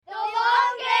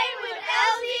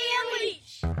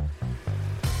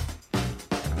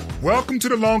Welcome to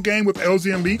The Long Game with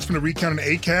LZ and Leach from the Recounting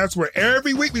Acast, where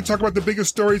every week we talk about the biggest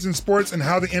stories in sports and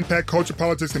how they impact culture,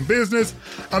 politics, and business.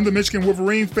 I'm the Michigan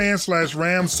Wolverine fan /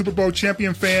 Rams Super Bowl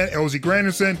champion fan, LZ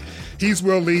Granderson. He's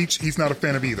Will Leach. He's not a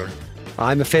fan of either.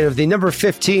 I'm a fan of the number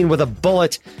 15 with a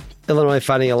bullet, Illinois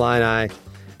Fighting Illini,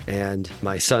 and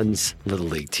my son's Little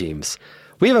League teams.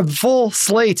 We have a full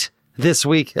slate this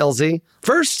week, LZ.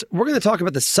 First, we're going to talk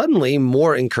about the suddenly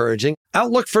more encouraging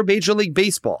outlook for Major League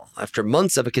Baseball after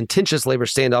months of a contentious labor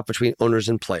standoff between owners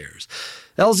and players.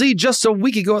 LZ, just a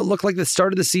week ago, it looked like the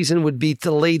start of the season would be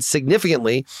delayed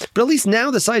significantly, but at least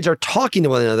now the sides are talking to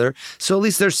one another, so at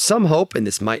least there's some hope, and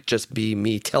this might just be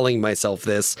me telling myself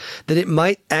this, that it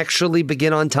might actually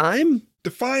begin on time?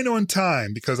 Define on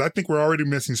time, because I think we're already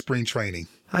missing spring training.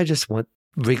 I just want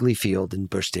Wrigley Field and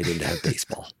Busch Stadium to have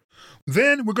baseball.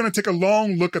 Then we're going to take a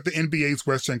long look at the NBA's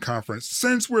Western Conference,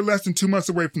 since we're less than 2 months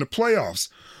away from the playoffs.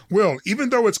 Well, even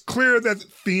though it's clear that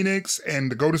Phoenix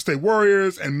and the Golden State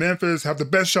Warriors and Memphis have the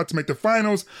best shot to make the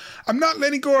finals, I'm not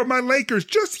letting go of my Lakers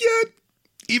just yet,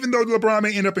 even though LeBron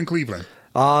may end up in Cleveland.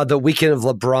 The weekend of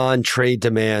LeBron trade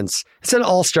demands. It's an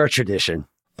all-star tradition.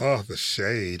 Oh, the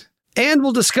shade. And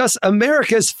we'll discuss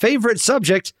America's favorite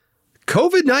subject,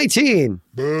 COVID-19.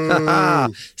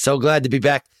 Boo. So glad to be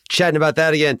back chatting about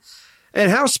that again. And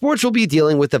how sports will be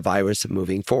dealing with the virus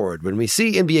moving forward. When we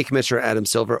see NBA Commissioner Adam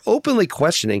Silver openly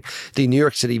questioning the New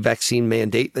York City vaccine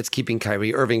mandate that's keeping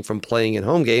Kyrie Irving from playing in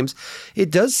home games, it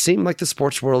does seem like the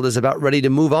sports world is about ready to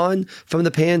move on from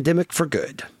the pandemic for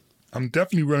good. I'm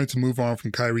definitely ready to move on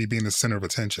from Kyrie being the center of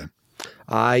attention.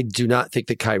 I do not think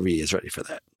that Kyrie is ready for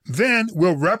that. Then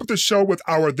we'll wrap up the show with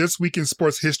our This Week in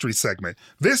Sports History segment,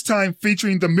 this time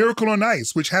featuring the Miracle on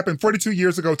Ice, which happened 42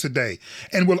 years ago today.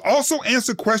 And we'll also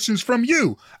answer questions from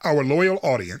you, our loyal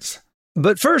audience.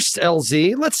 But first,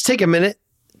 LZ, let's take a minute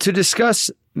to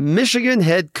discuss Michigan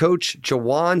head coach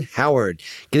Juwan Howard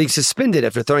getting suspended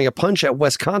after throwing a punch at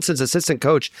Wisconsin's assistant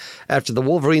coach after the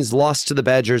Wolverines lost to the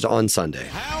Badgers on Sunday.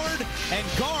 Howard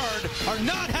and guard are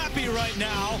not happy right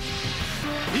now.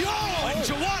 And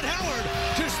Juwan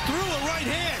Howard just threw a right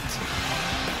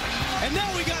hand. And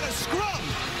now we got a scrum.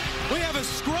 We have a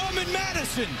scrum in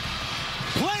Madison.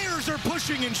 Players are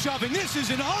pushing and shoving. This is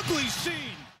an ugly scene.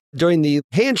 During the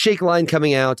handshake line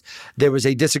coming out, there was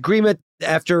a disagreement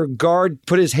after guard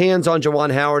put his hands on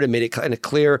Juwan Howard and made it kind of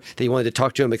clear that he wanted to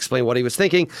talk to him, explain what he was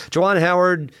thinking. Juwan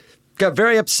Howard got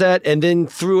very upset and then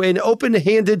threw an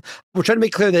open-handed, we're trying to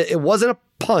make clear that it wasn't a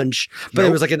punch, but It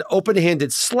was like an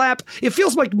open-handed slap. It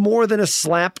feels like more than a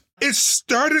slap. It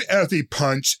started as a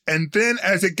punch, and then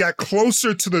as it got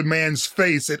closer to the man's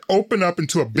face, it opened up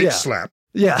into a big slap.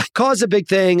 Yeah, caused a big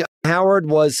thing. Howard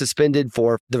was suspended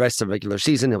for the rest of the regular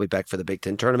season. He'll be back for the Big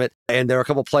Ten tournament. And there are a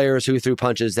couple players who threw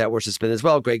punches that were suspended as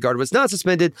well. Greg Gard was not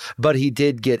suspended, but he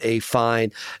did get a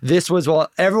fine. This was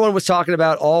what everyone was talking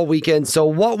about all weekend. So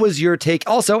what was your take?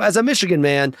 Also, as a Michigan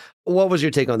man, what was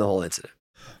your take on the whole incident?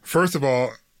 First of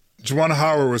all, Juwan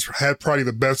Howard had probably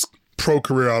the best pro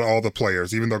career out of all the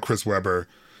players, even though Chris Webber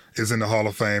is in the Hall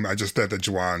of Fame. I just thought that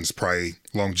Juwan's probably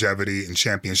longevity and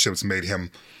championships made him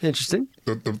interesting.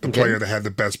 The player that had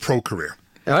the best pro career.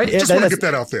 All right, just want to get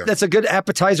that out there. That's a good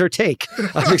appetizer take.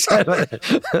 I'm excited about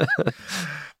it.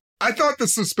 I thought the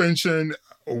suspension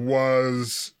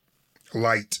was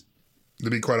light, to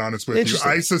be quite honest with you.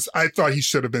 I thought he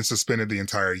should have been suspended the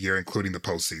entire year, including the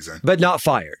postseason. But not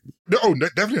fired. No,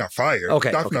 definitely not fired.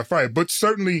 Okay. Definitely not fired. But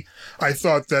certainly, I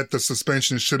thought that the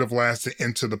suspension should have lasted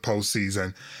into the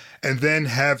postseason and then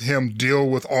have him deal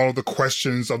with all of the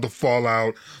questions of the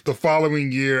fallout the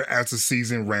following year as the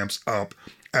season ramps up,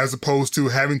 as opposed to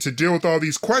having to deal with all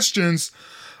these questions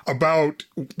about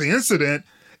the incident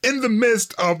in the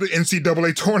midst of the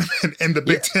NCAA tournament and the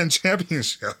Big Ten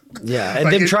championship. Yeah, and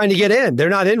them trying to get in. They're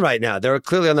not in right now. They're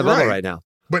clearly on the bubble right now.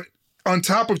 But on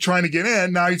top of trying to get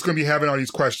in, now he's going to be having all these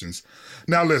questions.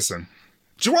 Now listen,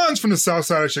 Juwan's from the south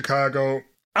side of Chicago.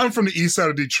 I'm from the east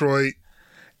side of Detroit.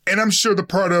 And I'm sure the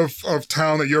part of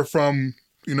town that you're from,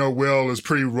 Will, is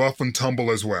pretty rough and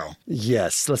tumble as well.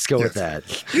 Yes, let's go with that.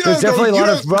 There's definitely a lot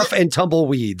of rough and tumble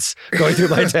weeds going through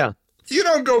my town. You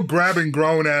don't go grabbing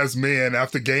grown-ass men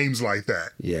after games like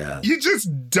that. Yeah. You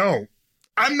just don't.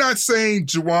 I'm not saying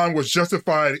Juwan was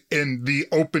justified in the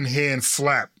open hand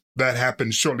slap that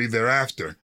happened shortly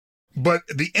thereafter. But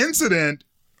the incident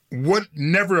would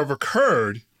never have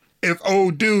occurred if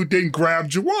old dude didn't grab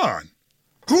Juwan.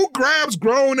 Who grabs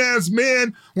grown-ass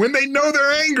men when they know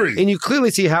they're angry? And you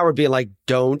clearly see Howard being like,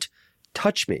 don't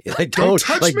touch me. Like, don't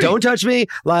touch me.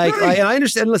 Like, and I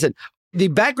understand. Listen, The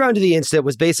background to the incident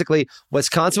was basically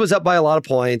Wisconsin was up by a lot of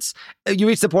points. You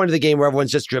reach the point of the game where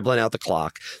everyone's just dribbling out the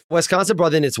clock. Wisconsin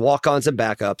brought in its walk-ons and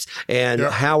backups, and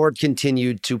Howard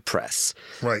continued to press.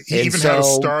 Right. He even had a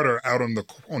starter out on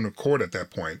the court at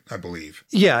that point, I believe.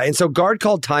 Yeah, and so guard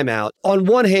called timeout. On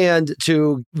one hand,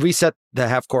 to reset the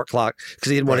half-court clock because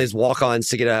he didn't want his walk-ons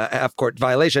to get a half-court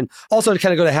violation. Also to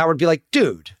kind of go to Howard and be like,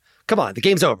 dude, come on, the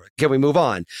game's over. Can we move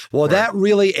on? Well, that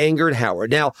really angered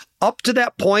Howard. Now, up to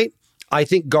that point, I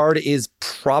think guard is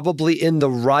probably in the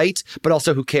right, but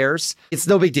also who cares? It's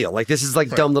no big deal. Like, this is like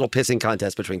dumb little pissing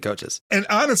contest between coaches. And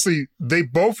honestly, they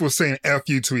both were saying F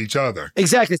you to each other.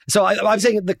 Exactly. So I'm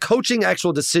saying the coaching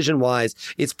actual decision-wise,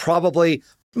 it's probably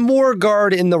more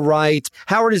guard in the right.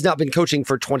 Howard has not been coaching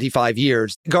for 25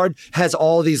 years. Guard has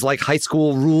all these like high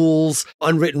school rules,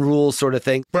 unwritten rules sort of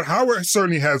thing. But Howard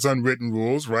certainly has unwritten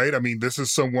rules, right? I mean, this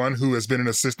is someone who has been an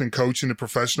assistant coach in the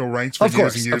professional ranks for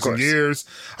years and years and years.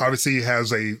 Obviously, he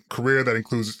has a career that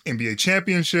includes NBA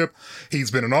championship.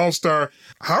 He's been an all-star.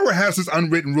 Howard has his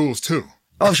unwritten rules too.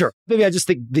 Oh, sure. Maybe I just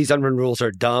think these unwritten rules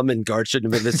are dumb and guard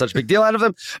shouldn't have made such a big deal out of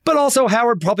them. But also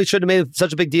Howard probably shouldn't have made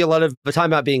such a big deal out of the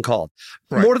timeout being called.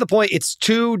 Right. More to the point, it's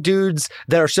two dudes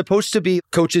that are supposed to be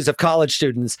coaches of college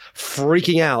students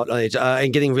freaking out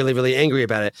and getting really, really angry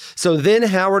about it. So then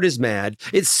Howard is mad.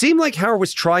 It seemed like Howard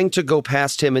was trying to go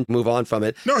past him and move on from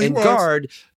it. No, he and was.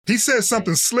 Guard, he said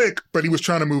something slick, but he was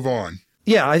trying to move on.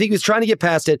 Yeah, I think he was trying to get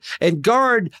past it. And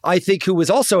Guard, I think, who was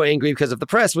also angry because of the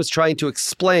press, was trying to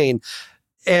explain.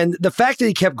 And the fact that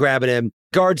he kept grabbing him,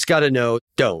 Guard's got to know,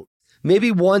 don't.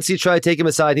 Maybe once you try to take him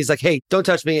aside, he's like, hey, don't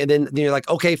touch me. And then you're like,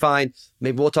 okay, fine.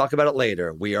 Maybe we'll talk about it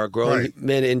later. We are grown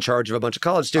men in charge of a bunch of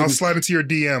college students. I'll slide into your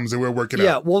DMs and we'll work it out.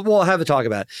 Yeah, we'll have a talk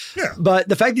about it. Yeah. But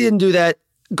the fact that he didn't do that,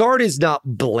 Guard is not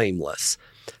blameless.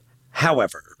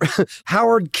 However,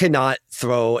 Howard cannot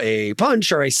throw a punch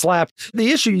or a slap.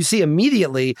 The issue you see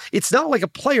immediately, it's not like a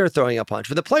player throwing a punch.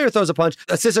 When the player throws a punch,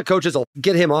 assistant coaches will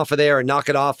get him off of there and knock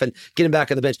it off and get him back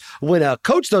on the bench. When a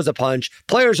coach throws a punch,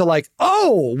 players are like,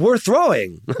 oh, we're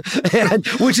throwing,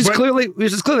 which is clearly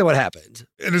what happened.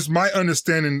 It is my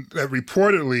understanding that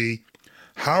reportedly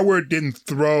Howard didn't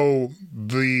throw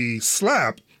the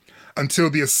slap until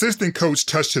the assistant coach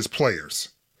touched his players.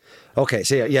 Okay,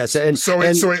 so yeah. So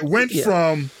it went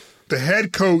from the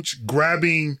head coach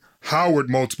grabbing Howard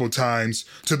multiple times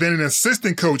to then an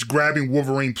assistant coach grabbing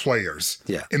Wolverine players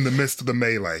in the midst of the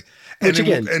melee. And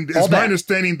it's my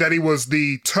understanding that it was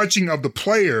the touching of the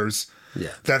players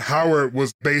that Howard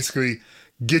was basically,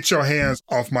 get your hands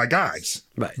off my guys.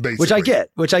 Right. Basically. Which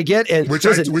I get. And which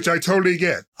I totally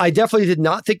get. I definitely did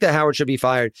not think that Howard should be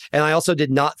fired. And I also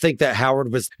did not think that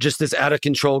Howard was just this out of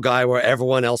control guy where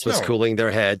everyone else was cooling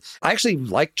their head. I actually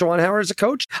like Juwan Howard as a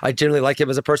coach. I generally like him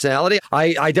as a personality.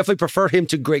 I definitely prefer him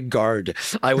to Greg Gard.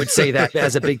 I would say that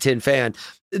as a Big Ten fan.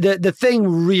 The thing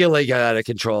really got out of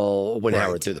control when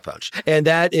Howard threw the punch. And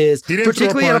that is he didn't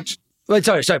particularly throw a punch.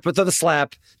 Sorry, but throw the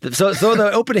slap. So throw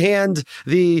the open hand.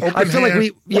 I feel like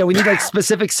we need like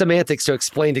specific semantics to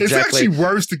explain exactly. It's actually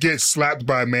worse to get slapped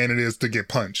by a man than it is to get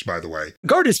punched, by the way.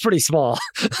 Gard is pretty small.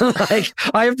 Like,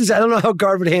 I have to say, I don't know how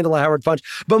Gard would handle a Howard punch.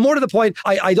 But more to the point,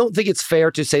 I don't think it's fair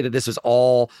to say that this was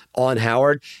all on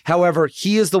Howard. However,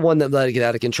 he is the one that let it get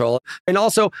out of control. And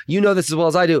also, you know this as well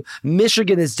as I do,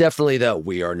 Michigan is definitely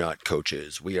we are not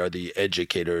coaches. We are the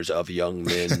educators of young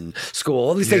men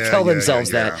school. At least they tell themselves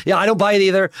that. Yeah, I don't buy it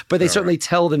either, but they certainly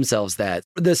tell themselves that.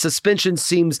 The suspension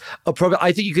seems appropriate.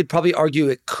 I think you could probably argue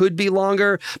it could be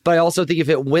longer, but I also think if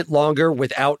it went longer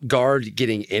without Gard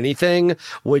getting anything,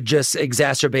 would just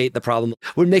exacerbate the problem,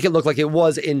 would make it look like it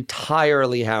was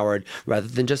entirely Howard rather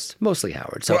than just mostly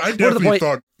Howard. So I definitely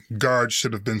thought Gard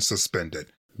should have been suspended.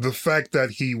 The fact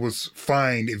that he was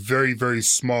fined a very, very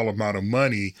small amount of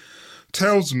money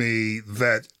tells me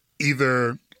that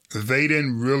either they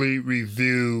didn't really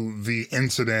review the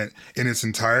incident in its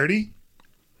entirety,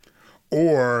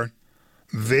 or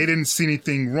they didn't see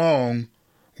anything wrong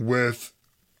with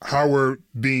Howard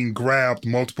being grabbed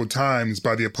multiple times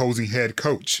by the opposing head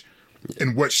coach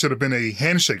in what should have been a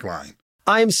handshake line.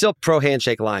 I'm still pro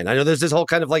handshake line. I know there's this whole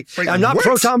kind of like I'm not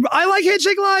pro Tom. I like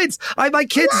handshake lines. My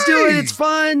kids do it. It's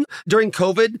fun. During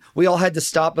COVID, we all had to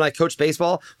stop. When I coached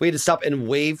baseball, we had to stop and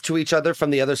wave to each other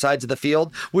from the other sides of the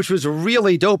field, which was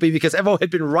really dopey because everyone had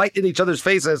been right in each other's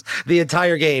faces the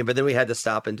entire game. But then we had to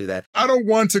stop and do that. I don't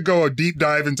want to go a deep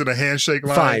dive into the handshake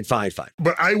line. Fine.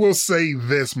 But I will say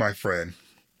this, my friend.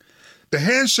 The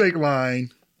handshake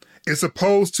line is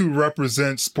supposed to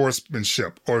represent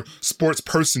sportsmanship or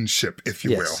sportspersonship, if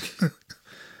you will.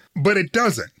 But it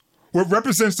doesn't. What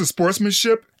represents the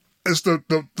sportsmanship is the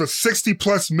 60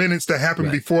 plus minutes that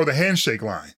happen before the handshake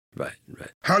line. Right.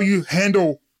 How you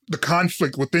handle the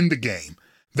conflict within the game.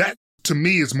 That, to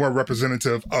me, is more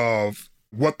representative of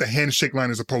what the handshake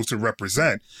line is supposed to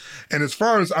represent. And as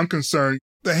far as I'm concerned,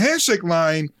 the handshake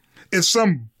line is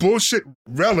some bullshit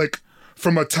relic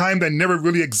from a time that never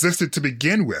really existed to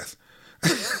begin with.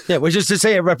 Yeah, which is to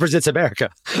say it represents America,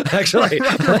 actually.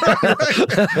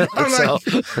 Right. I'm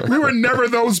like, we were never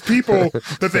those people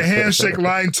that the handshake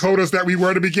line told us that we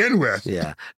were to begin with.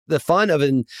 Yeah. The fun of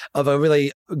a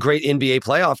really great NBA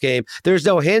playoff game, there's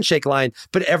no handshake line,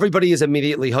 but everybody is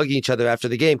immediately hugging each other after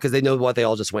the game because they know what they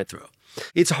all just went through.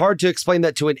 It's hard to explain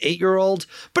that to an 8-year-old,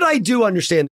 but I do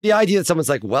understand the idea that someone's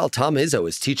like, well, Tom Izzo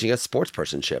is teaching us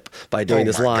sportspersonship by doing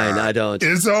this line. God. I don't.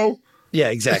 Izzo? Yeah,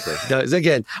 exactly.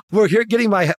 Again, we're here getting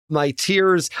my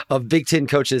tiers of Big Ten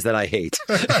coaches that I hate.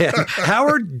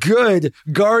 Howard, good.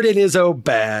 Garden Izzo,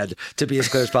 bad, to be as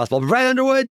clear as possible. Brad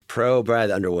Underwood, pro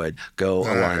Brad Underwood. Go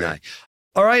Illini.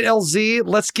 All right, LZ,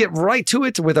 let's get right to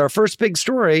it with our first big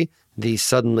story, the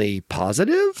suddenly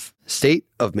positive state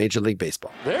of Major League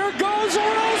Baseball. There goes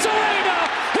Rosarena.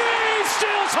 He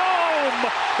steals home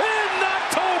in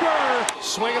October.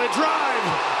 Swinging a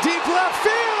drive. Deep left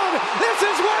field. This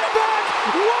is way back.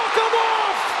 Walk him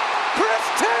off. Chris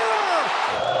Taylor.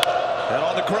 And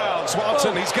on the ground,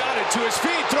 Swanson, he's got it to his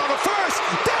feet. Throw to first.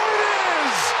 There it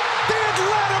is. The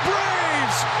Atlanta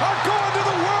Braves are going to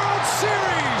the World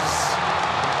Series.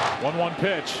 1-1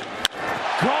 pitch.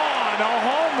 Gone. A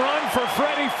home run for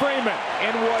Freddie Freeman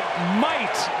in what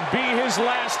might be his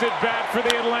last at bat for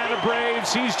the Atlanta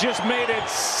Braves. He's just made it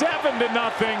 7-0.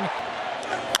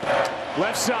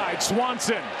 Left side,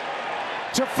 Swanson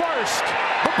to first.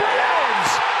 The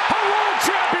Braves are world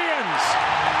champions.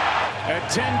 At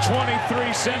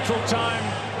 10:23 Central Time,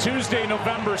 Tuesday,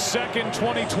 November 2nd,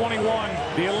 2021,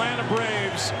 the Atlanta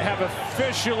Braves have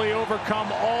officially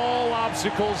overcome all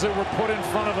obstacles that were put in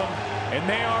front of them, and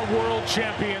they are world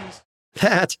champions.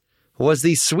 That was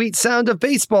the sweet sound of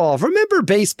baseball. Remember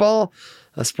baseball?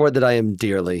 A sport that I am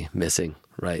dearly missing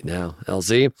right now,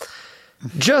 LZ.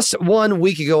 Just 1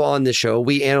 week ago on this show,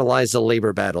 we analyzed the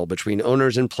labor battle between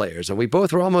owners and players, and we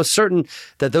both were almost certain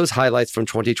that those highlights from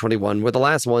 2021 were the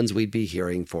last ones we'd be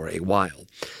hearing for a while.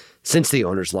 Since the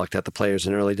owners locked out the players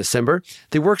in early December,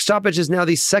 the work stoppage is now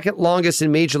the second longest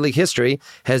in Major League history,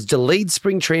 has delayed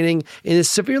spring training, and is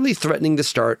severely threatening the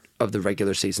start of the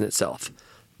regular season itself.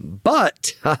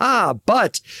 But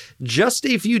just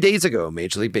a few days ago,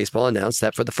 Major League Baseball announced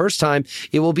that for the first time,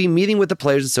 it will be meeting with the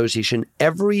Players Association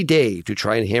every day to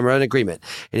try and hammer an agreement.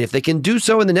 And if they can do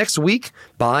so in the next week,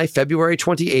 by February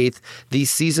 28th, the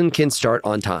season can start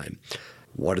on time.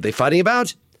 What are they fighting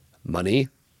about? Money,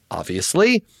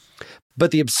 obviously.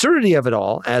 But the absurdity of it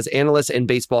all, as analyst and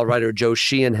baseball writer Joe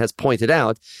Sheehan has pointed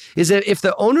out, is that if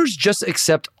the owners just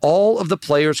accept all of the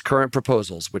players' current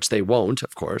proposals, which they won't,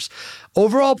 of course,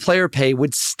 overall player pay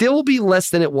would still be less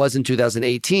than it was in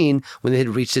 2018 when it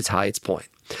had reached its highest point.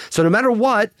 So no matter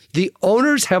what, the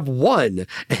owners have won,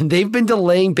 and they've been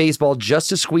delaying baseball just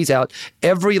to squeeze out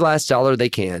every last dollar they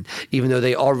can, even though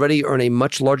they already earn a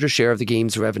much larger share of the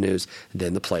game's revenues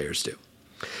than the players do.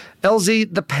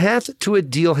 LZ, the path to a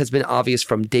deal has been obvious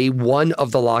from day one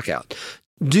of the lockout.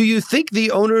 Do you think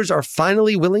the owners are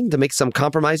finally willing to make some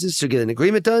compromises to get an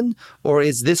agreement done, or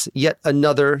is this yet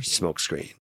another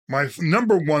smokescreen? My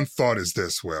number one thought is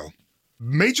this, Will.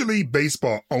 Major League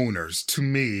Baseball owners, to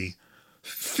me,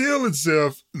 feel as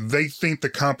if they think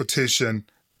the competition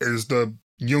is the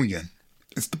union.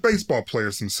 It's the baseball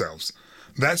players themselves.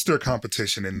 That's their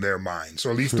competition in their minds, or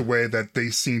at least the way that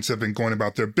they seem to have been going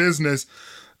about their business.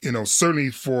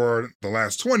 Certainly for the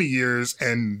last 20 years,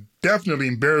 and definitely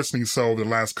embarrassingly so the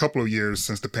last couple of years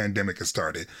since the pandemic has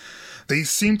started. They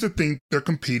seem to think they're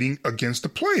competing against the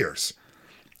players.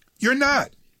 You're not.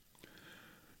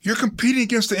 You're competing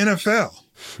against the NFL.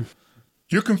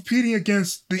 You're competing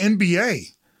against the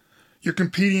NBA. You're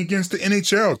competing against the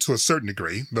NHL to a certain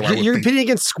degree. You're competing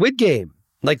against Squid Game.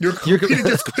 You're competing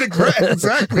against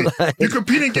exactly. You're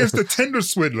competing against the Tinder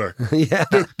Swindler. Yeah.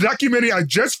 The documentary I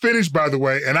just finished, by the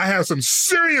way, and I have some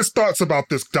serious thoughts about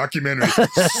this documentary.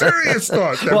 Serious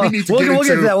thoughts that we need to get into. We'll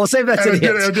get to that. We'll save that to the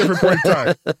end. At a different point in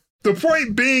time. The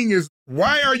point being is,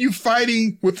 why are you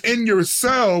fighting within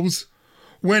yourselves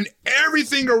when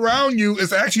everything around you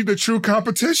is actually the true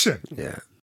competition? Yeah.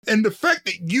 And the fact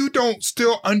that you don't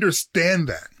still understand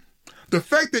that, the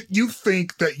fact that you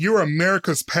think that you're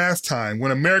America's pastime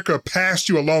when America passed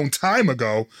you a long time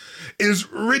ago is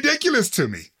ridiculous to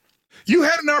me. You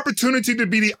had an opportunity to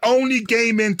be the only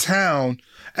game in town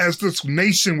as this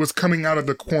nation was coming out of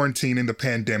the quarantine and the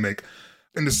pandemic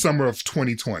in the summer of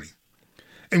 2020.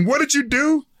 And what did you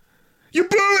do? You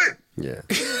blew it. Yeah.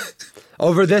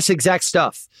 Over this exact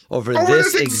stuff. Over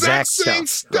this exact same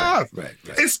stuff. Right.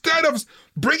 Instead of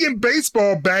bringing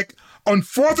baseball back on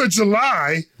 4th of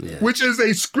July, which is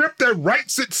a script that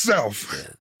writes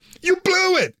itself, you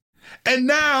blew it. And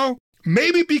now,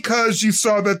 maybe because you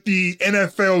saw that the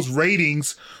NFL's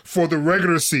ratings for the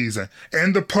regular season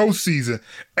and the postseason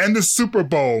and the Super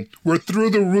Bowl were through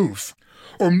the roof.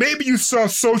 Or maybe you saw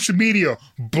social media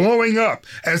blowing up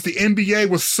as the NBA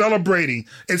was celebrating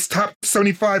its top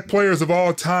 75 players of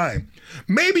all time.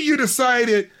 Maybe you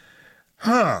decided,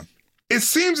 it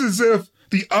seems as if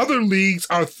the other leagues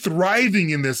are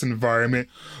thriving in this environment.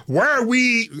 Why are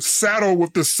we saddled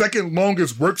with the second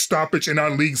longest work stoppage in our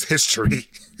league's history?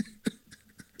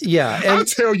 Yeah. I'll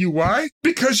tell you why.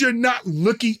 Because you're not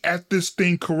looking at this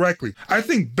thing correctly. I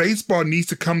think baseball needs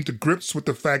to come to grips with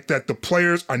the fact that the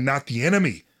players are not the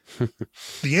enemy.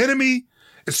 The enemy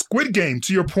is Squid Game,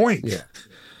 to your point. Yeah.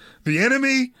 The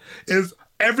enemy is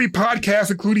every podcast,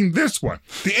 including this one.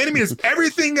 The enemy is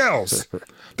everything else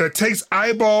that takes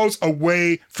eyeballs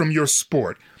away from your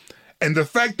sport. And the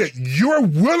fact that you're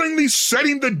willingly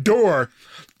shutting the door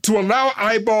to allow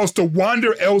eyeballs to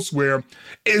wander elsewhere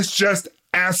is just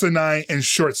asinine and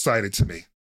short-sighted to me.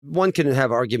 One can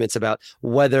have arguments about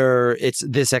whether it's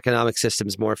this economic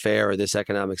system's more fair or this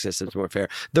economic system's more fair.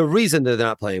 The reason that they're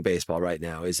not playing baseball right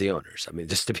now is the owners. I mean,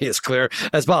 just to be as clear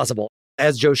as possible.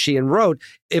 As Joe Sheehan wrote,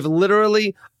 if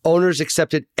literally owners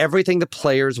accepted everything the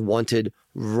players wanted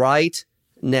right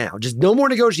now, just no more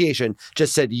negotiation,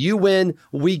 just said, you win,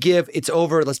 we give, it's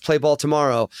over, let's play ball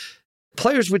tomorrow,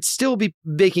 players would still be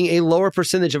making a lower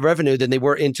percentage of revenue than they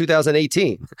were in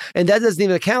 2018. And that doesn't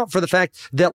even account for the fact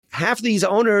that half of these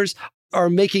owners are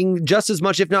making just as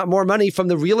much, if not more money from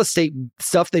the real estate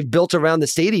stuff they've built around the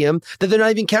stadium that they're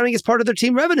not even counting as part of their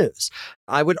team revenues.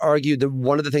 I would argue that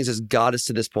one of the things that's got us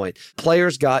to this point,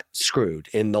 players got screwed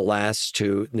in the last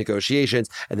two negotiations,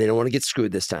 and they don't want to get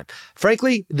screwed this time.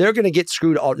 Frankly, they're going to get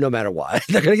screwed no matter what.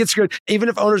 They're going to get screwed. Even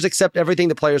if owners accept everything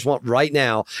the players want right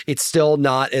now, it's still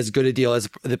not as good a deal as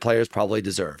the players probably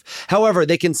deserve. However,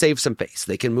 they can save some face.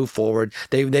 They can move forward.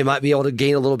 They might be able to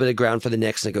gain a little bit of ground for the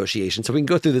next negotiation. So we can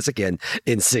go through this again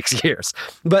in 6 years.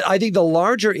 But I think the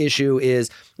larger issue is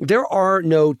there are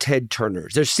no Ted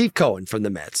Turners. There's Steve Cohen from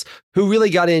the Mets, who really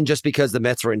got in just because the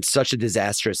Mets were in such a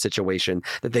disastrous situation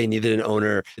that they needed an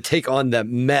owner to take on the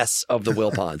mess of the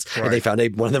Wilpons. Right. And they found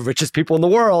one of the richest people in the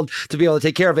world to be able to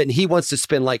take care of it. And he wants to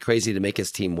spin like crazy to make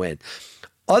his team win.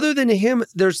 Other than him,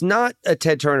 there's not a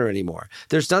Ted Turner anymore.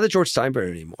 There's not a George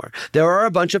Steinbrenner anymore. There are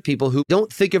a bunch of people who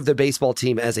don't think of the baseball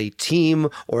team as a team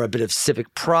or a bit of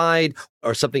civic pride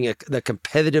or something, a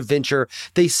competitive venture.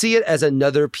 They see it as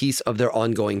another piece of their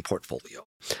ongoing portfolio.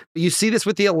 You see this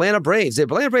with the Atlanta Braves. The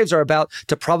Atlanta Braves are about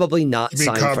to probably not sign.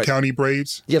 You mean Cobb County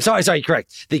Braves? Yeah, sorry,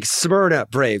 correct. The Smyrna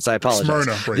Braves, I apologize.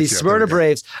 Smyrna Braves. The Smyrna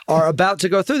Braves are about to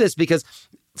go through this because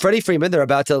Freddie Freeman, they're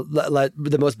about to let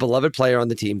the most beloved player on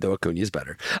the team, though Acuna is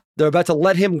better, they're about to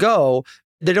let him go.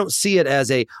 They don't see it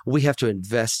as we have to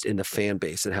invest in the fan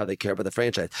base and how they care about the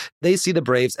franchise. They see the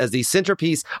Braves as the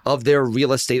centerpiece of their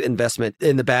real estate investment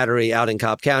in the Battery out in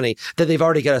Cobb County that they've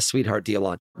already got a sweetheart deal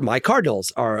on. My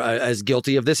Cardinals are as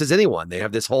guilty of this as anyone. They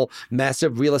have this whole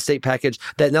massive real estate package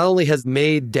that not only has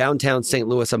made downtown St.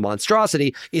 Louis a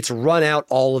monstrosity, it's run out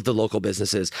all of the local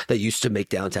businesses that used to make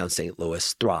downtown St.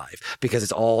 Louis thrive because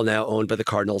it's all now owned by the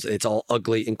Cardinals and it's all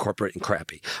ugly and corporate and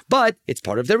crappy. But it's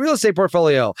part of their real estate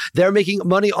portfolio. They're making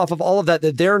money off of all of that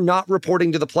they're not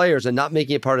reporting to the players and not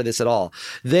making it part of this at all.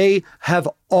 They have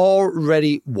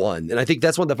already won. And I think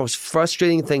that's one of the most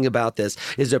frustrating thing about this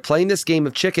is they're playing this game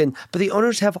of chicken, but the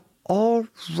owners have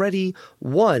already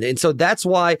won. And so that's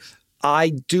why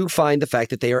I do find the fact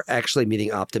that they are actually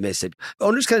meeting optimistic.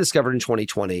 Owners kind of discovered in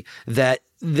 2020 that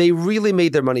they really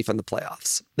made their money from the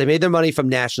playoffs. They made their money from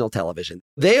national television.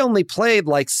 They only played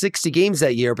like 60 games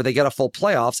that year, but they got a full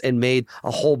playoffs and made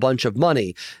a whole bunch of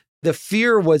money. The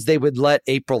fear was they would let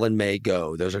April and May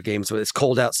go. Those are games when it's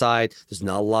cold outside. There's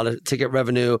not a lot of ticket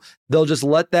revenue. They'll just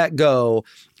let that go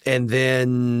and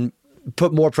then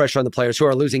put more pressure on the players who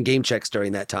are losing game checks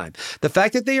during that time. The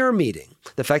fact that they are meeting,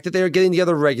 the fact that they are getting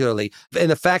together regularly,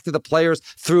 and the fact that the players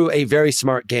threw a very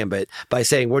smart gambit by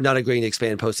saying we're not agreeing to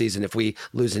expand postseason if we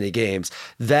lose any games,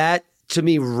 that to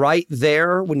me right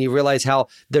there, when you realize how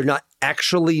they're not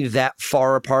actually that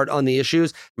far apart on the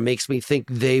issues, makes me think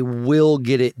they will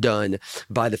get it done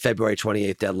by the February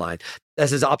 28th deadline.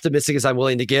 That's as optimistic as I'm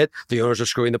willing to get. The owners are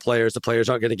screwing the players. The players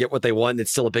aren't going to get what they want. And it's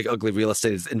still a big, ugly real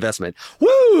estate investment.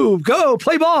 Woo! Go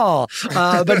play ball.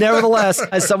 But nevertheless,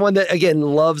 as someone that, again,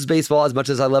 loves baseball as much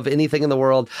as I love anything in the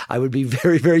world, I would be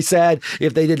very, very sad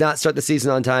if they did not start the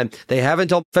season on time. They have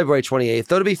until February 28th.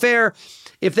 Though, to be fair,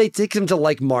 if they take them to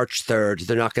like March 3rd,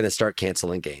 they're not going to start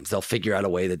canceling games. They'll figure out a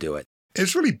way to do it.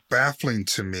 It's really baffling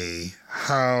to me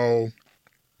how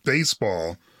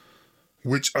baseball,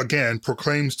 which, again,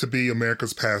 proclaims to be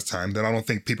America's pastime, then I don't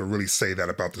think people really say that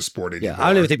about the sport anymore. Yeah, I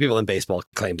don't even think people in baseball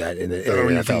claim that in the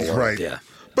NFL world. Right. Yeah.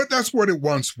 But that's what it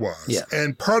once was. Yeah.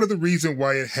 And part of the reason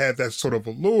why it had that sort of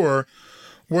allure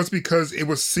was because it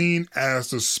was seen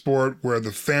as the sport where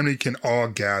the family can all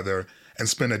gather and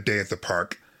spend a day at the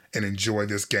park and enjoy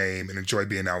this game and enjoy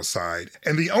being outside.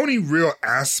 And the only real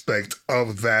aspect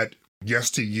of that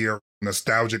yesteryear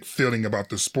nostalgic feeling about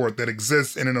the sport that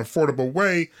exists in an affordable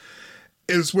way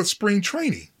is with spring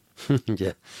training.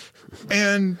 Yeah.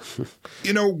 And,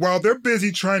 while they're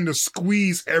busy trying to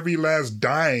squeeze every last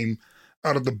dime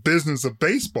out of the business of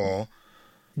baseball,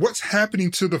 what's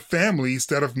happening to the families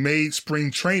that have made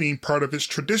spring training part of its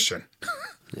tradition?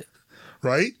 Yeah.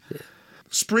 Right? Yeah.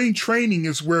 Spring training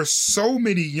is where so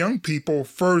many young people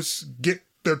first get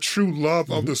their true love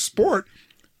of the sport,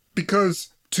 because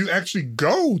to actually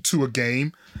go to a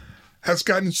game has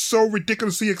gotten so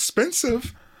ridiculously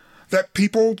expensive that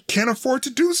people can't afford to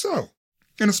do so.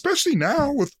 And especially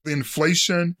now with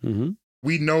inflation,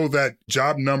 we know that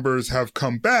job numbers have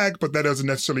come back, but that doesn't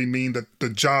necessarily mean that the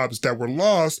jobs that were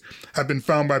lost have been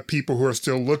found by people who are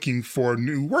still looking for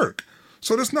new work.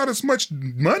 So there's not as much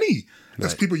money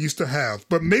as people used to have.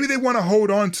 But maybe they want to hold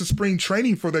on to spring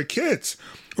training for their kids.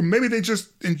 Or maybe they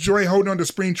just enjoy holding on to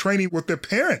spring training with their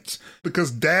parents because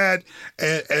dad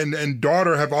and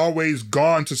daughter have always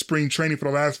gone to spring training for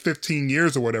the last 15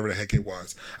 years or whatever the heck it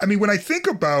was. I mean, when I think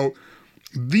about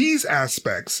these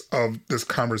aspects of this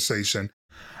conversation,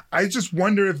 I just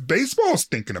wonder if baseball's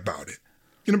thinking about it.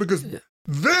 Because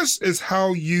this is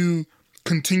how you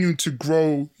continue to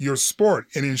grow your sport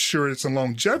and ensure its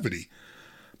longevity,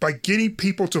 by getting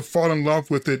people to fall in love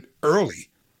with it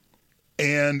early.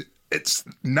 And it's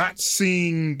not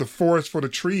seeing the forest for the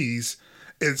trees.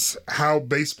 It's how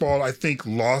baseball, I think,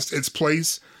 lost its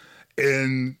place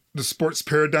in the sports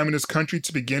paradigm in this country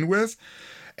to begin with,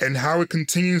 and how it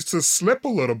continues to slip a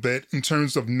little bit in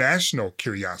terms of national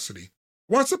curiosity.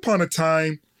 Once upon a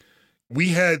time, we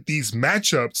had these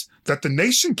matchups that the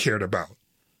nation cared about,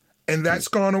 and that's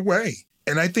gone away.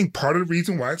 And I think part of the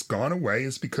reason why it's gone away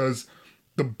is because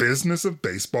the business of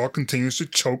baseball continues to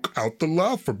choke out the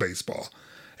love for baseball.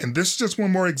 And this is just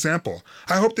one more example.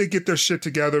 I hope they get their shit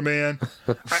together, man.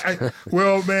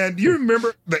 Well, man, do you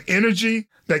remember the energy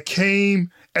that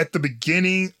came at the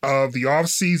beginning of the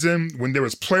offseason when there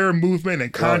was player movement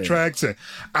and contracts? And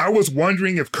I was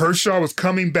wondering if Kershaw was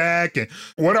coming back and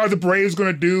what are the Braves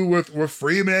going to do with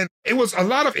Freeman? It was a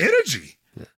lot of energy.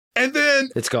 And then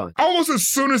it's gone. Almost as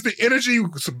soon as the energy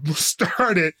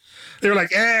started, they were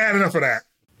like, enough of that.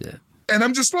 Yeah. And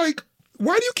I'm just like,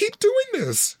 why do you keep doing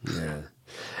this? Yeah.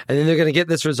 And then they're going to get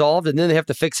this resolved, and then they have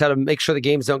to fix how to make sure the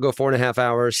games don't go 4.5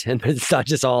 hours, and it's not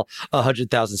just all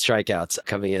 100,000 strikeouts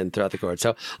coming in throughout the court.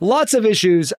 So lots of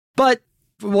issues, but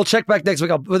we'll check back next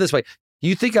week. I'll put it this way.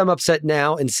 You think I'm upset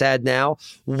now and sad now?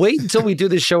 Wait until we do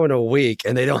this show in a week,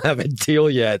 and they don't have a deal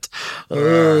yet.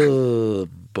 Oh,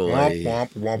 boy. Womp, womp,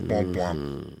 womp, womp,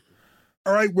 womp.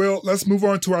 All right, well, let's move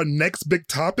on to our next big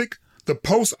topic, the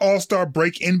post-All-Star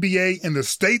break NBA in the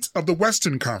states of the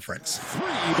Western Conference. Three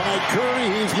by Curry.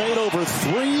 He's made over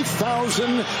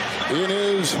 3,000 in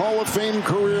his Hall of Fame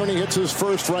career, and he hits his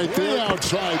first right there. The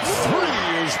outside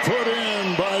three is put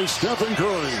in by Stephen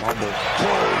Curry.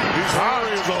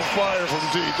 Curry is on fire from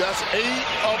deep. That's 8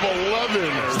 of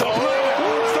 11. Stop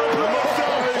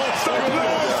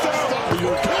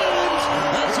your games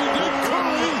as he did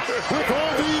Curry with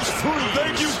all these threes.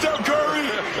 Thank you, Steph Curry.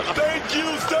 Thank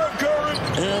you, Steph Curry.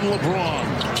 And LeBron.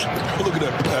 Look at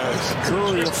that pass.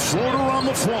 Curry, a floater on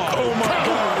the fly. Oh, my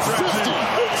God.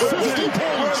 50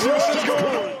 points.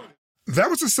 That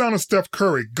was the sound of Steph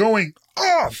Curry going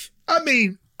off. I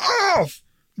mean, off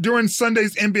during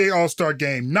Sunday's NBA All-Star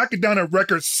game, knocking down a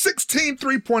record 16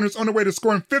 three-pointers on the way to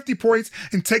scoring 50 points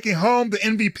and taking home the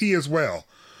MVP as well.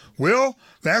 Well,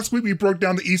 last week we broke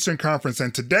down the Eastern Conference,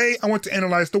 and today I want to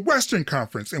analyze the Western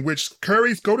Conference, in which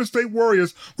Curry's Golden State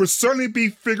Warriors will certainly be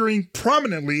figuring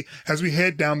prominently as we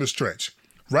head down the stretch.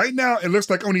 Right now, it looks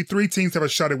like only 3 teams have a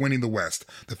shot at winning the West.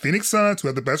 The Phoenix Suns, who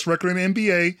have the best record in the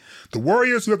NBA, the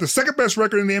Warriors, who have the second best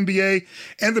record in the NBA,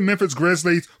 and the Memphis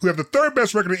Grizzlies, who have the third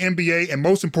best record in the NBA, and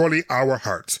most importantly, our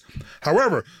hearts.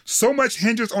 However, so much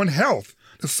hinges on health.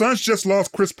 The Suns just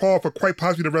lost Chris Paul for quite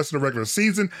possibly the rest of the regular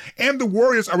season, and the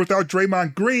Warriors are without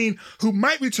Draymond Green, who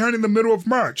might return in the middle of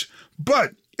March.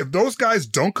 But if those guys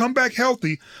don't come back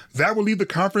healthy, that will leave the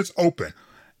conference open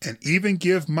and even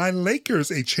give my Lakers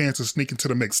a chance to sneak into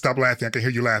the mix. Stop laughing. I can hear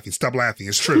you laughing. Stop laughing.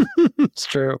 It's true. It's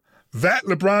true. That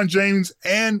LeBron James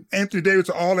and Anthony Davis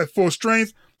are all at full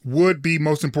strength would be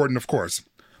most important, of course.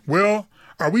 Well,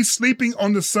 are we sleeping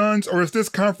on the Suns, or is this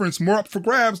conference more up for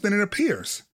grabs than it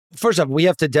appears? First off, we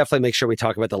have to definitely make sure we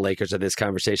talk about the Lakers in this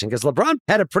conversation because LeBron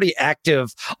had a pretty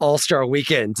active All-Star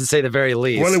weekend, to say the very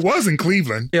least. Well, it was in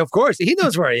Cleveland. Yeah, of course. He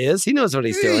knows where he is. He knows what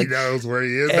he's doing. He knows where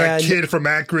he is. That kid from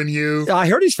Akron, I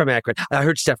heard he's from Akron. I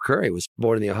heard Steph Curry was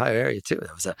born in the Ohio area, too.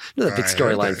 That was another big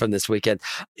storyline from this weekend.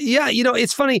 Yeah,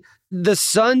 it's funny. The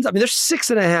Suns, they're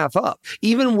 6.5 up.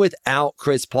 Even without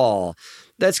Chris Paul,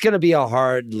 that's going to be a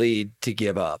hard lead to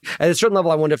give up. At a certain level,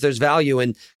 I wonder if there's value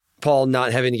in Paul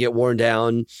not having to get worn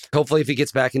down. Hopefully, if he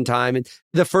gets back in time. And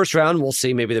the first round, we'll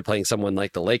see. Maybe they're playing someone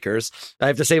like the Lakers. I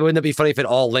have to say, wouldn't it be funny if it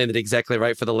all landed exactly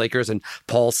right for the Lakers and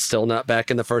Paul's still not back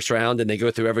in the first round and they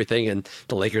go through everything and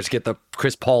the Lakers get the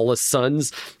Chris Paul-less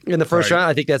Suns in the first round?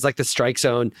 I think that's like the strike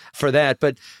zone for that.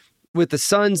 But with the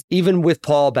Suns, even with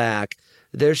Paul back,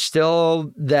 there's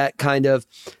still that kind of,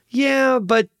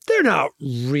 but they're not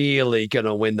really going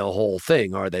to win the whole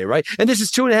thing, are they, right? And this is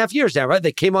 2.5 years now, right?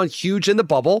 They came on huge in the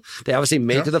bubble. They obviously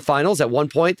made it to the finals at one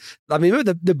point. Remember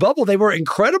the bubble, they were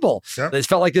incredible. Yep. It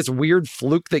felt like this weird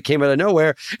fluke that came out of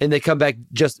nowhere, and they come back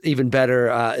just even better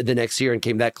the next year and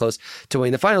came that close to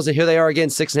winning the finals. And here they are again,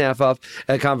 6.5 up,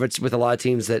 a conference with a lot of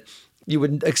teams that you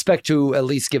would expect to at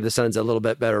least give the Suns a little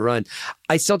bit better run.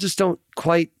 I still just don't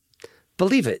quite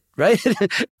believe it, right?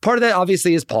 Part of that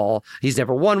obviously is Paul. He's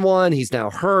never won one. He's now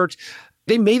hurt.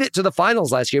 They made it to the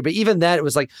finals last year, but even that, it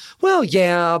was like, well,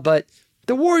 yeah, but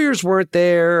the Warriors weren't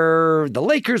there. The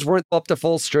Lakers weren't up to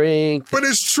full strength. But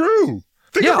it's true.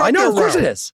 I know. Of course it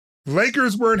is.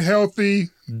 Lakers weren't healthy.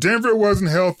 Denver wasn't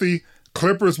healthy.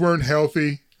 Clippers weren't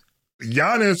healthy.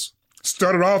 Giannis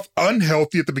started off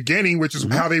unhealthy at the beginning, which is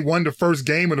how they won the first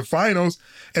game of the finals.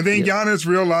 And then Giannis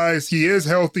realized he is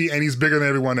healthy and he's bigger than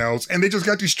everyone else. And they just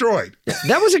got destroyed.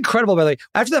 That was incredible, by the way.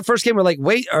 After that first game, we're like,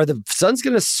 wait, are the Suns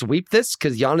going to sweep this?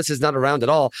 Because Giannis is not around at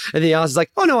all. And then Giannis is like,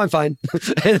 oh, no, I'm fine.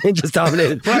 And they just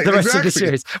dominated the rest of the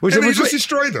series. And they just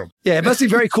destroyed them. Yeah, it must be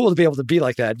very cool to be able to be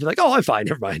like that. Be like, oh, I'm fine.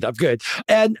 Never mind. I'm good.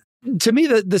 And to me,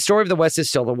 the story of the West is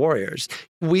still the Warriors.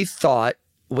 We thought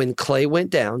when Klay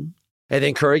went down, and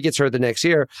then Curry gets hurt the next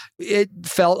year, it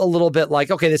felt a little bit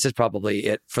like, okay, this is probably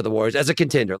it for the Warriors as a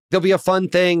contender. There'll be a fun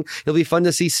thing. It'll be fun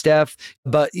to see Steph,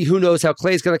 but who knows how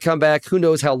Klay's going to come back? Who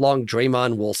knows how long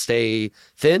Draymond will stay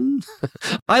thin?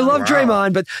 I love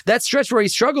Draymond, but that stretch where he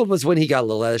struggled was when he got a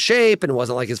little out of shape and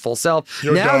wasn't like his full self.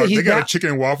 Yo, now dog, they got a chicken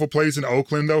and waffle place in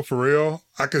Oakland, though, for real.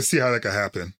 I can see how that could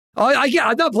happen.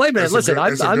 I'm not blaming it. Listen,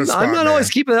 I'm not always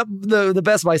keeping up the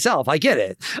best myself. I get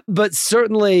it. But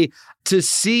certainly to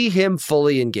see him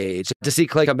fully engaged, to see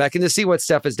Klay come back, and to see what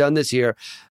Steph has done this year,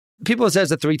 people have said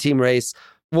it's a 3-team race.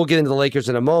 We'll get into the Lakers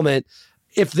in a moment.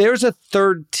 If there's a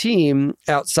third team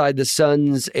outside the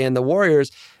Suns and the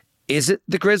Warriors, is it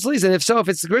the Grizzlies? And if so, if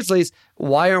it's the Grizzlies,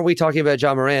 why aren't we talking about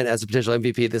Ja Morant as a potential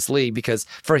MVP of this league? Because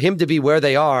for him to be where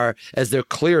they are as their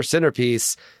clear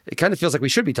centerpiece, it kind of feels like we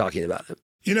should be talking about it.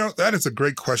 That is a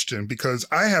great question because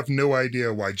I have no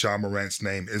idea why Ja Morant's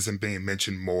name isn't being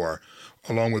mentioned more,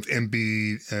 along with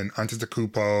Embiid and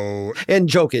Antetokounmpo. And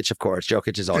Jokic, of course.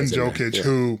 Jokic is always and Jokic,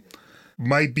 who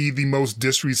might be the most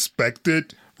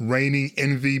disrespected reigning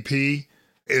MVP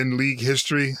in league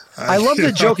history. I love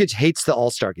that Jokic hates the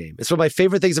All-Star game. It's one of my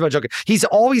favorite things about Jokic. He's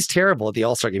always terrible at the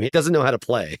All-Star game. He doesn't know how to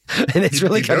play. And it's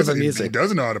really kind of amusing. He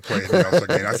doesn't know how to play in the All-Star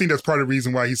game. I think that's part of the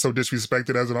reason why he's so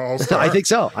disrespected as an All-Star. I think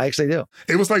so. I actually do.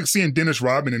 It was like seeing Dennis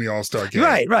Rodman in the All-Star game.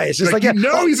 Right. It's just like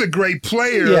he's a great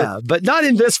player. Yeah, but not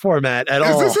in this format at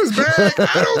all. Is this his bag?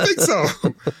 I don't think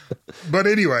so. But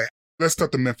anyway, let's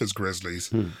start the Memphis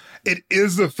Grizzlies. It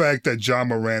is the fact that Ja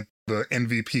Morant, the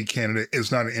MVP candidate,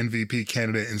 is not an MVP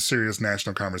candidate in serious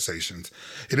national conversations.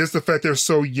 It is the fact they're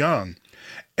so young.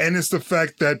 And it's the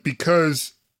fact that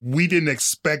because we didn't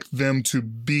expect them to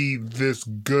be this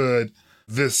good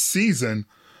this season,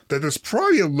 that there's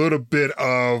probably a little bit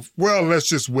of, well, let's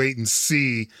just wait and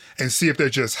see if they're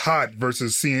just hot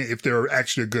versus seeing if they're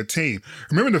actually a good team.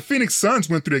 Remember, the Phoenix Suns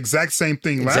went through the exact same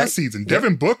thing last season.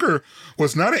 Devin Booker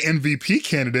was not an MVP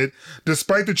candidate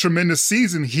despite the tremendous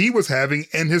season he was having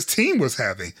and his team was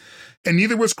having. And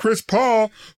neither was Chris Paul,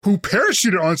 who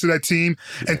parachuted onto that team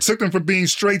and took them from being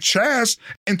straight trash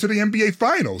into the NBA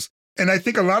Finals. And I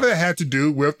think a lot of that had to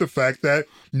do with the fact that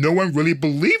no one really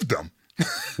believed them.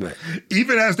 Right.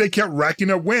 Even as they kept racking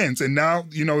up wins. And now,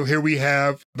 here we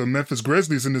have the Memphis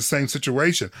Grizzlies in the same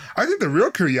situation. I think the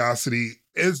real curiosity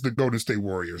is the Golden State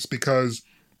Warriors, because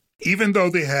even though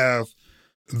they have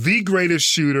the greatest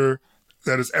shooter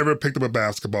that has ever picked up a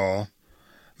basketball,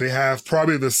 they have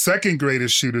probably the second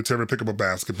greatest shooter to ever pick up a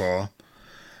basketball,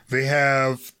 they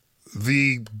have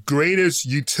the greatest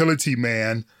utility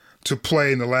man to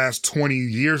play in the last 20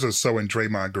 years or so in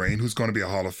Draymond Green, who's going to be a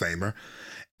Hall of Famer.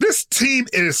 This team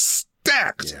is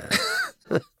stacked.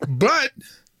 Yeah. But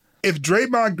if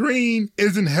Draymond Green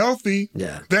isn't healthy,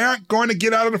 they aren't going to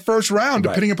get out of the first round,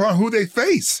 depending upon who they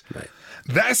face. Right.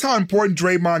 That's how important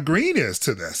Draymond Green is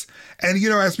to this. And,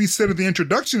 as we said in the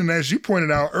introduction, and as you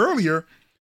pointed out earlier,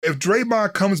 if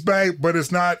Draymond comes back but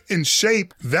is not in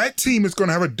shape, that team is going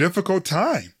to have a difficult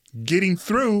time getting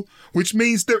through, which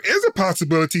means there is a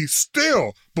possibility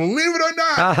still, believe it or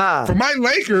not, for my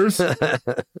Lakers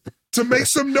to make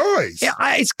some noise. Yeah,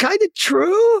 it's kind of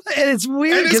true, and it's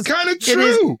weird. And it's kind of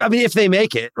true. If they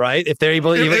make it, right? If they're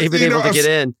able to get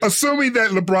in. Assuming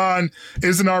that LeBron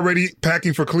isn't already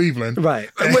packing for Cleveland. Right.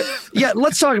 Yeah,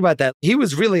 let's talk about that. He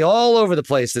was really all over the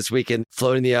place this weekend,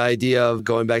 floating the idea of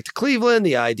going back to Cleveland,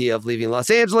 the idea of leaving Los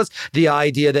Angeles, the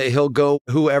idea that he'll go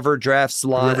whoever drafts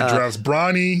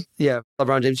Bronny. Yeah,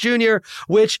 LeBron James Jr.,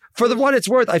 which, for the one it's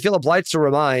worth, I feel obliged to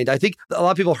remind. I think a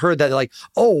lot of people heard that, they're like,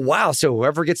 oh, wow, so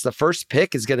whoever gets the first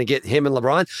pick is going to get him and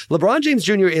LeBron. LeBron James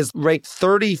Jr. is ranked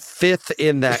 35th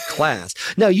in that class.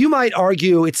 Now, you might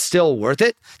argue it's still worth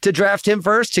it to draft him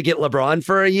first to get LeBron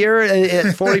for a year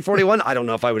at 40, 41. I don't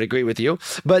know if I would agree with you,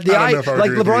 but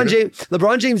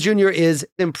LeBron James Jr. is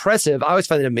impressive. I always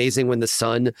find it amazing when the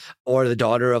son or the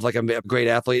daughter of like a great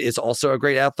athlete is also a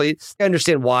great athlete. I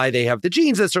understand why they have the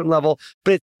genes at a certain level,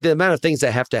 but the amount of things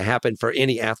that have to happen for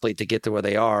any athlete to get to where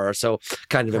they are so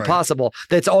kind of impossible.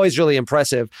 That's always really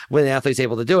impressive when an athlete's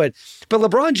able to do it. But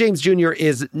LeBron James Jr.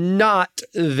 is not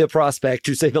the prospect,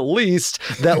 to say the least,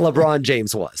 that LeBron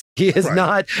James was. He is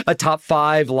not a top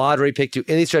 5 lottery pick to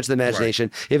any stretch of the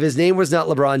imagination. If his name was not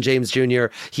LeBron James Jr.,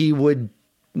 he would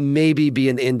maybe be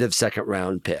an end of second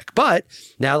round pick. But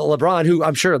now that LeBron, who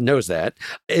I'm sure knows that,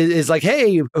 is like,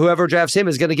 hey, whoever drafts him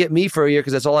is going to get me for a year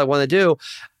because that's all I want to do.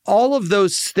 All of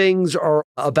those things are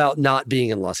about not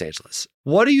being in Los Angeles.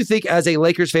 What do you think as a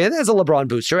Lakers fan, as a LeBron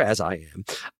booster, as I am,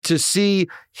 to see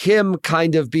him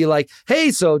kind of be like, hey,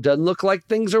 so it doesn't look like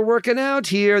things are working out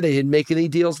here. They didn't make any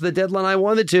deals at the deadline I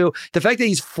wanted to. The fact that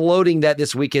he's floating that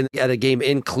this weekend at a game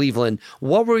in Cleveland,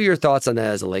 what were your thoughts on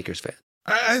that as a Lakers fan?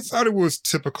 I thought it was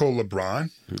typical LeBron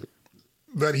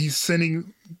that he's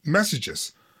sending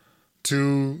messages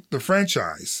to the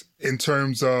franchise in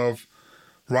terms of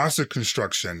roster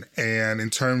construction and in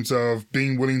terms of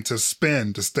being willing to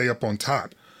spend to stay up on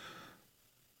top.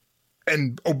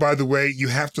 And, oh, by the way, you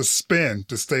have to spend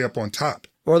to stay up on top.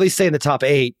 Or at least stay in the top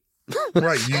 8.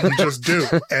 Right, you just do.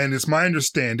 And it's my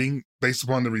understanding, based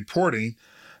upon the reporting,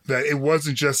 that it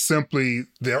wasn't just simply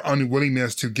their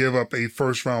unwillingness to give up a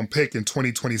first-round pick in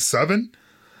 2027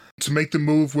 to make the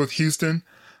move with Houston.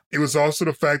 It was also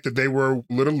the fact that they were a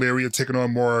little leery of taking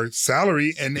on more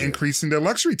salary and increasing their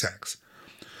luxury tax,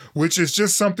 which is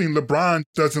just something LeBron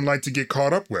doesn't like to get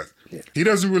caught up with. Yeah. He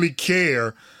doesn't really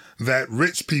care that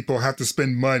rich people have to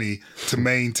spend money to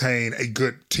maintain a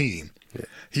good team. Yeah.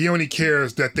 He only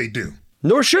cares that they do.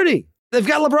 Nor should he. They've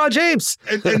got LeBron James.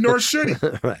 And nor should he.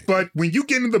 Right. But when you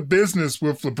get into the business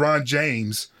with LeBron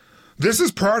James, this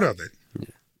is part of it.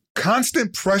 Yeah.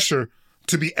 Constant pressure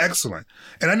to be excellent.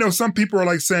 And I know some people are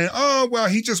like saying, oh, well,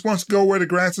 he just wants to go where the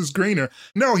grass is greener.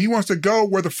 No, he wants to go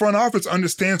where the front office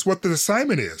understands what the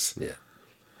assignment is. Yeah.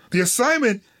 The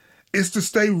assignment is to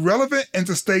stay relevant and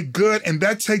to stay good, and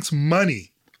that takes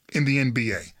money in the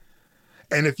NBA.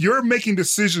 And if you're making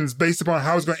decisions based upon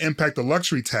how it's going to impact the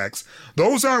luxury tax,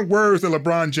 those aren't words that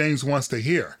LeBron James wants to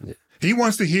hear. Yeah. He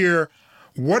wants to hear,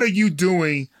 what are you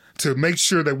doing to make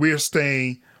sure that we're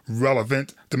staying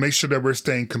relevant, to make sure that we're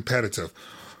staying competitive?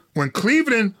 When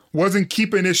Cleveland wasn't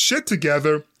keeping his shit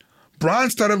together, Bron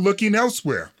started looking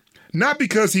elsewhere. Not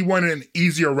because he wanted an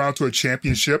easier route to a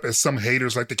championship, as some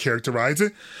haters like to characterize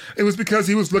it. It was because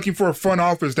he was looking for a front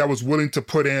office that was willing to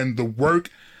put in the work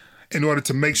in order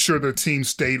to make sure the team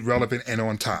stayed relevant and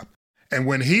on top. And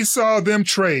when he saw them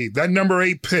trade that number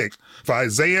 8 pick for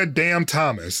Isaiah damn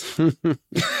Thomas,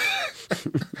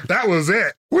 that was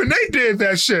it. When they did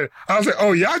that shit, I was like,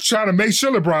 oh, y'all trying to make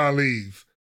sure LeBron leave.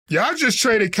 Y'all just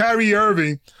traded Kyrie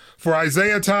Irving for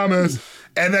Isaiah Thomas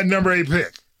and that number 8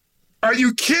 pick. Are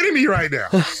you kidding me right now?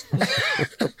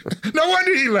 No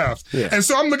wonder he left. Yeah. And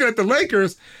so I'm looking at the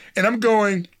Lakers and I'm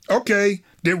going, okay,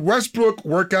 did Westbrook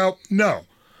work out? No.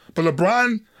 But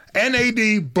LeBron and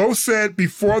AD both said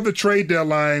before the trade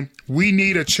deadline, we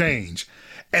need a change.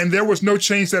 And there was no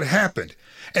change that happened.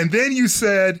 And then you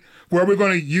said, well, we're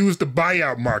going to use the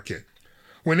buyout market.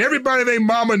 When everybody they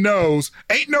mama knows,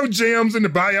 ain't no gems in the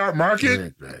buyout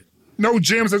market. Right. No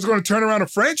gems that's going to turn around a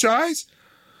franchise.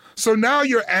 So now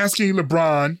you're asking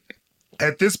LeBron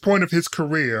at this point of his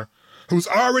career, who's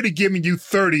already giving you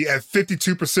 30 at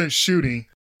 52% shooting,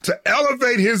 to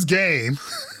elevate his game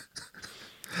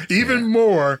even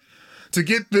more to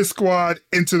get this squad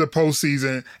into the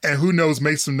postseason, and who knows,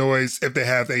 make some noise if they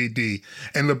have AD.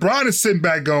 And LeBron is sitting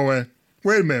back going,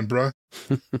 wait a minute, bro.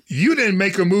 You didn't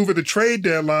make a move at the trade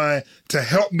deadline to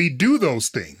help me do those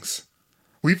things.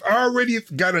 We've already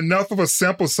got enough of a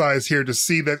sample size here to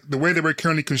see that the way that we're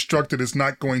currently constructed is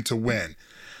not going to win.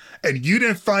 And you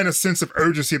didn't find a sense of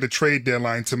urgency at the trade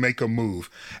deadline to make a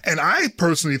move. And I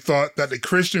personally thought that the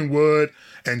Christian Wood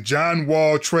and John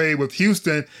Wall trade with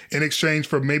Houston in exchange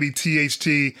for maybe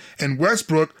THT and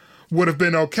Westbrook would have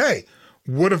been okay.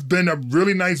 Would have been a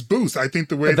really nice boost. I think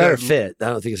the way a better fit. I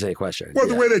don't think there's any question. Well,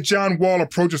 the way that John Wall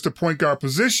approaches the point guard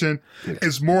position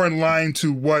is more in line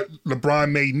to what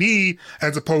LeBron may need,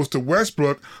 as opposed to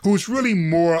Westbrook, who's really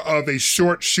more of a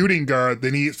short shooting guard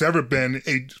than he's ever been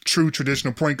a true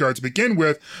traditional point guard to begin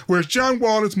with. Whereas John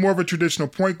Wall is more of a traditional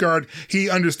point guard. He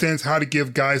understands how to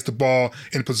give guys the ball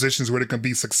in positions where they can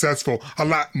be successful a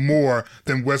lot more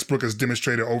than Westbrook has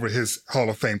demonstrated over his Hall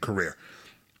of Fame career.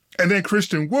 And then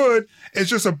Christian Wood is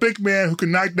just a big man who can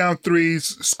knock down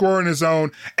threes, score on his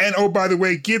own, and, oh, by the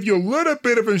way, give you a little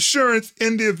bit of insurance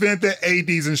in the event that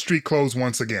AD's in street clothes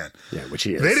once again. Yeah, which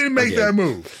he is. They didn't make that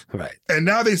move. Right. And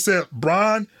now they said,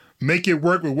 Bron, make it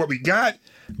work with what we got.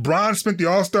 Bron spent the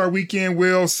All-Star weekend,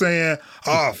 Will, saying,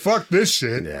 oh, fuck this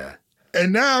shit. Yeah.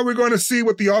 And now we're going to see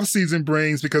what the offseason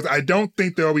brings, because I don't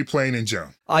think they'll be playing in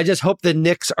June. I just hope the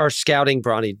Knicks are scouting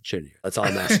Bronny Jr. That's all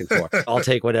I'm asking for. I'll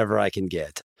take whatever I can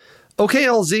get. Okay,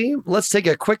 LZ, let's take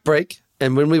a quick break.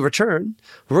 And when we return,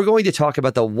 we're going to talk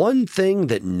about the one thing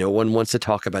that no one wants to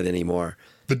talk about anymore.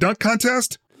 The dunk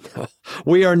contest? No,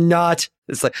 we are not.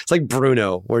 It's like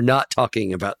Bruno. We're not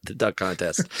talking about the dunk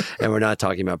contest, and we're not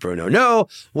talking about Bruno. No,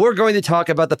 we're going to talk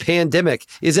about the pandemic.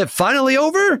 Is it finally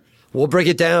over? We'll break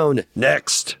it down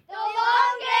next. The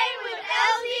Long Game with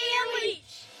LD and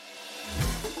Leach.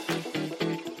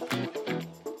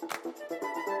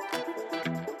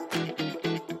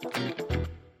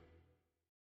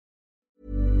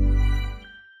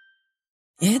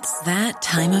 It's that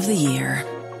time of the year.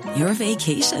 Your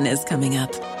vacation is coming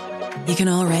up. You can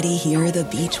already hear the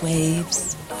beach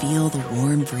waves, feel the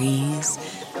warm breeze,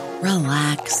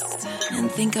 relax,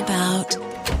 and think about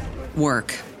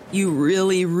work. You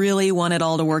really, really want it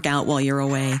all to work out while you're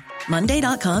away.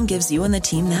 Monday.com gives you and the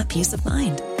team that peace of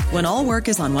mind. When all work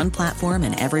is on one platform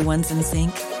and everyone's in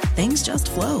sync, things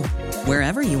just flow.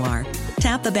 Wherever you are,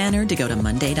 tap the banner to go to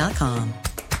Monday.com.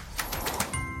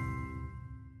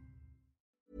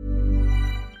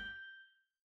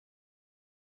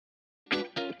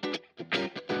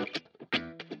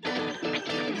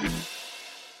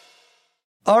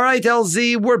 All right,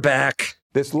 LZ, we're back.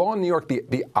 This law in New York,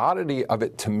 the oddity of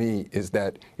it to me is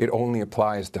that it only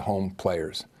applies to home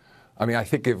players. I mean, I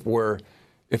think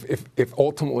if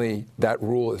ultimately that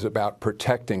rule is about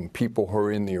protecting people who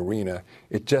are in the arena,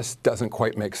 it just doesn't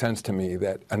quite make sense to me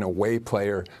that an away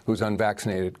player who's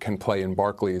unvaccinated can play in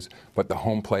Barclays, but the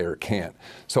home player can't.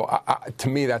 So to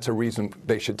me, that's a reason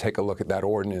they should take a look at that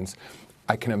ordinance.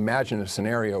 I can imagine a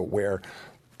scenario where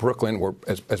Brooklyn,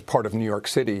 as part of New York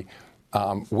City,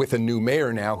 with a new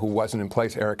mayor now who wasn't in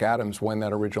place, Eric Adams, when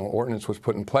that original ordinance was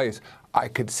put in place, I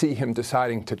could see him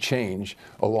deciding to change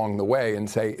along the way and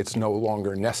say it's no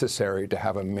longer necessary to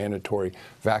have a mandatory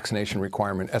vaccination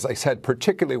requirement. As I said,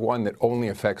 particularly one that only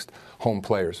affects home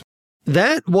players.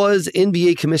 That was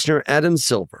NBA Commissioner Adam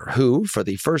Silver, who, for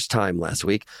the first time last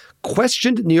week,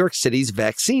 questioned New York City's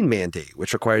vaccine mandate,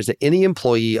 which requires that any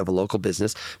employee of a local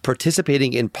business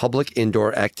participating in public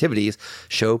indoor activities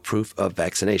show proof of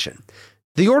vaccination.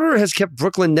 The order has kept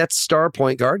Brooklyn Nets star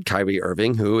point guard Kyrie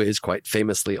Irving, who is quite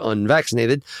famously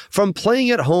unvaccinated, from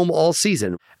playing at home all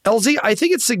season. LZ, I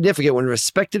think it's significant when a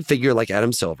respected figure like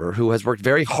Adam Silver, who has worked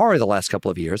very hard the last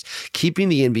couple of years, keeping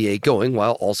the NBA going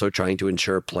while also trying to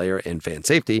ensure player and fan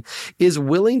safety, is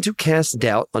willing to cast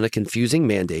doubt on a confusing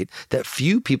mandate that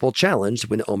few people challenged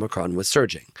when Omicron was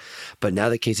surging. But now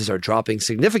that cases are dropping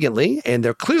significantly, and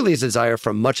there clearly is a desire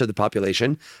from much of the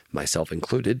population, myself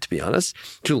included, to be honest,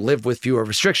 to live with fewer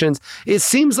restrictions, it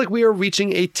seems like we are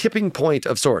reaching a tipping point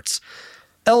of sorts.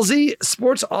 LZ,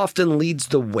 sports often leads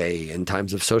the way in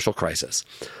times of social crisis.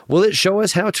 Will it show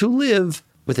us how to live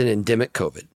with an endemic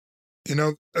COVID? You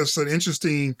know, it's an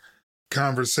interesting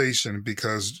conversation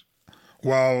because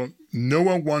while no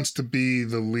one wants to be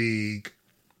the league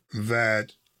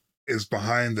that is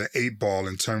behind the eight ball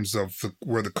in terms of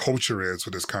where the culture is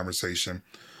with this conversation,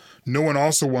 no one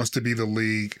also wants to be the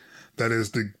league that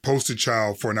is the poster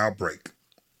child for an outbreak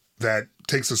that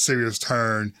takes a serious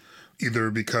turn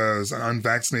either because an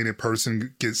unvaccinated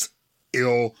person gets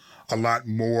ill a lot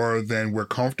more than we're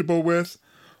comfortable with,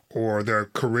 or their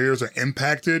careers are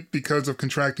impacted because of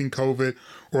contracting COVID,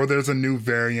 or there's a new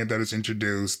variant that is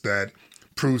introduced that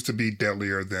proves to be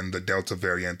deadlier than the Delta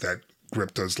variant that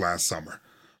gripped us last summer.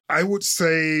 I would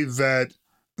say that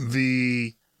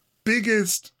the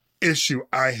biggest issue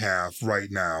I have right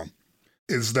now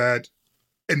is that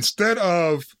instead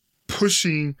of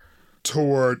pushing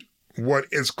toward what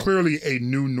is clearly a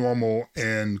new normal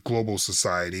in global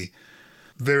society,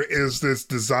 there is this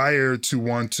desire to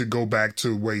want to go back to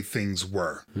the way things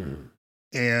were.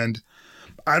 And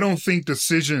I don't think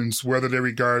decisions, whether they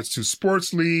regards to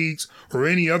sports leagues or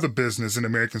any other business in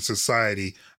American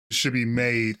society, should be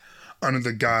made under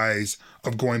the guise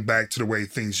of going back to the way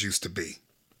things used to be.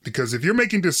 Because if you're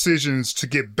making decisions to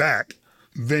get back,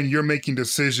 then you're making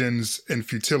decisions in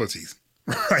futilities,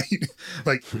 right?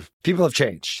 Like people have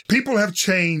changed. People have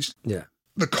changed. Yeah.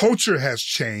 The culture has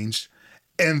changed.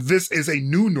 And this is a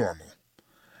new normal.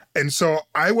 And so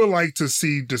I would like to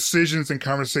see decisions and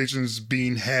conversations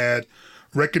being had,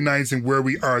 recognizing where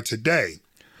we are today.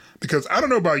 Because I don't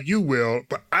know about you, Will,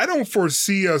 but I don't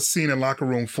foresee us seeing a locker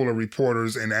room full of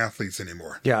reporters and athletes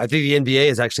anymore. Yeah, I think the NBA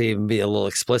is actually even being a little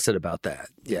explicit about that.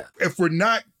 Yeah. If we're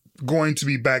not going to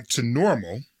be back to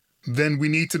normal, then we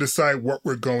need to decide what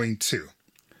we're going to.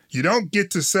 You don't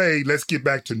get to say, let's get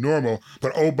back to normal,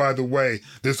 but oh, by the way,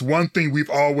 this one thing we've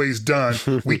always done,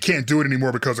 we can't do it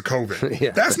anymore because of COVID.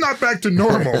 Yeah. That's not back to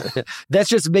normal. That's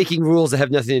just making rules that have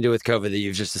nothing to do with COVID that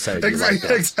you've just decided to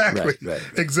Exactly. Right.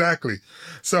 Exactly.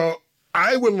 So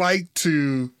I would like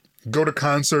to go to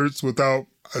concerts without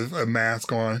a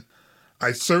mask on.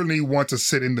 I certainly want to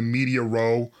sit in the media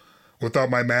row without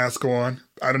my mask on.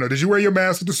 I don't know. Did you wear your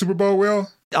mask at the Super Bowl, Will?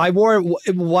 I wore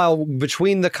it while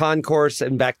between the concourse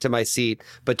and back to my seat,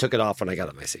 but took it off when I got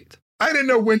on my seat. I didn't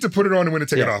know when to put it on and when to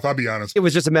take it off. I'll be honest. It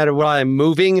was just a matter of when I'm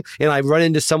moving and I run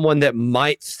into someone that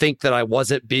might think that I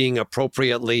wasn't being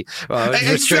appropriately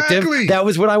restrictive. Exactly. That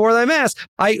was when I wore my mask.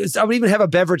 I would even have a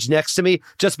beverage next to me,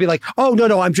 just be like, oh,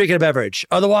 no, I'm drinking a beverage.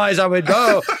 Otherwise, I'd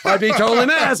be totally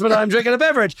masked, but I'm drinking a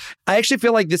beverage. I actually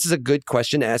feel like this is a good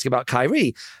question to ask about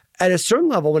Kyrie. At a certain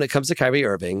level, when it comes to Kyrie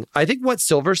Irving, I think what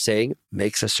Silver's saying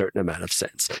makes a certain amount of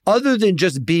sense. Other than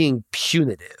just being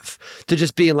punitive, to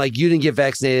just being like, you didn't get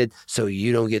vaccinated, so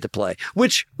you don't get to play.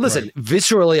 Which, listen,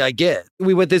 viscerally, I get.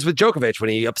 We went this with Djokovic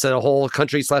when he upset a whole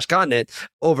country/continent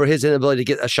over his inability to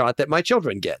get a shot that my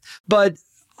children get. But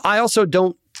I also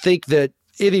don't think that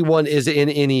anyone is in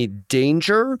any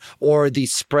danger or the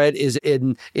spread is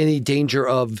in any danger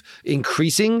of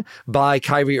increasing by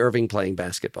Kyrie Irving playing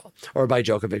basketball or by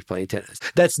Djokovic playing tennis.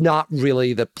 That's not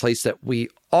really the place that we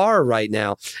are right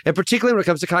now. And particularly when it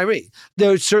comes to Kyrie,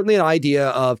 there's certainly an idea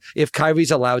of if Kyrie's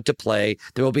allowed to play,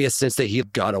 there will be a sense that he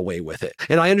got away with it.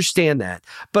 And I understand that.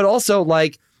 But also,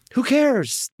 like, who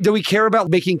cares? Do we care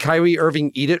about making Kyrie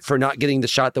Irving eat it for not getting the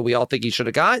shot that we all think he should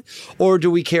have got? Or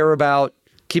do we care about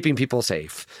keeping people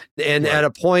safe? And at a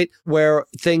point where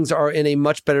things are in a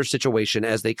much better situation,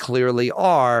 as they clearly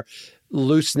are,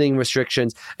 loosening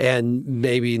restrictions and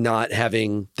maybe not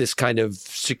having this kind of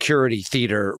security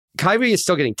theater. Kyrie is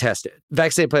still getting tested.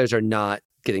 Vaccinated players are not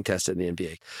getting tested in the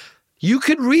NBA. You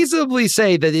could reasonably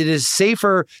say that it is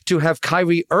safer to have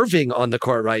Kyrie Irving on the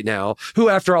court right now, who,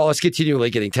 after all, is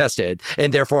continually getting tested.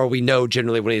 And therefore, we know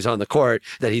generally when he's on the court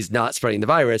that he's not spreading the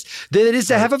virus, than it is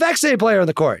to have a vaccinated player on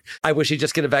the court. I wish he'd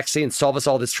just get a vaccine and solve us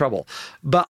all this trouble.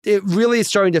 But it really is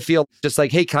starting to feel just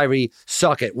like, hey, Kyrie,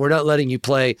 suck it. We're not letting you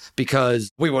play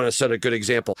because we want to set a good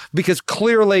example. Because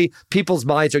clearly, people's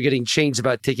minds are getting changed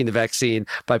about taking the vaccine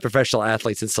by professional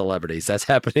athletes and celebrities. That's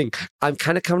happening. I'm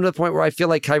kind of coming to the point where I feel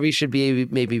like Kyrie should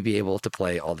maybe be able to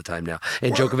play all the time now.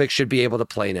 And Djokovic should be able to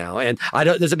play now. And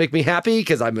does it make me happy?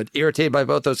 Because I'm irritated by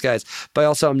both those guys. But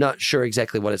also, I'm not sure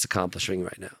exactly what it's accomplishing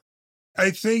right now.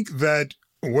 I think that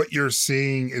what you're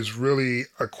seeing is really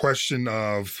a question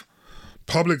of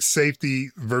public safety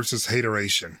versus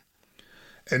hateration.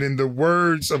 And in the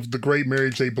words of the great Mary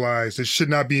J. Blige, there should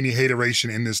not be any hateration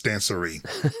in this dancery.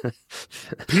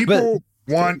 People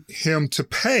want him to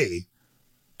pay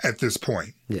at this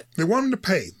point. Yeah. They want him to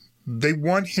pay. They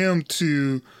want him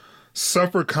to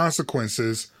suffer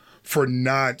consequences for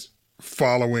not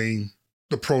following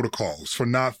the protocols, for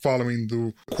not following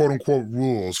the quote-unquote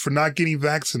rules, for not getting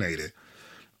vaccinated.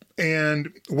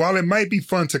 And while it might be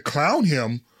fun to clown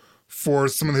him for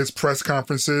some of his press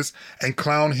conferences and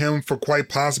clown him for quite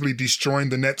possibly destroying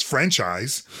the Nets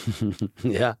franchise.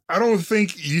 Yeah. I don't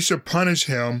think you should punish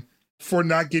him for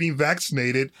not getting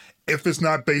vaccinated if it's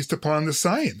not based upon the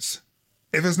science,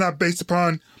 if it's not based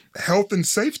upon health and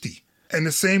safety. And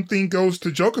the same thing goes to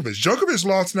Djokovic. Djokovic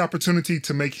lost an opportunity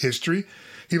to make history.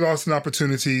 He lost an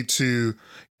opportunity to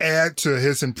add to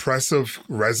his impressive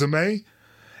resume.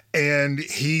 And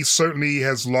he certainly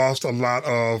has lost a lot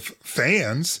of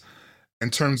fans in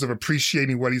terms of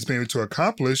appreciating what he's been able to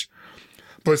accomplish.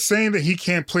 But saying that he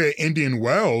can't play at Indian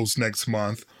Wells next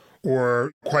month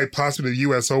or quite possibly the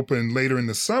U.S. Open later in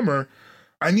the summer,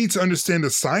 I need to understand the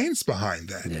science behind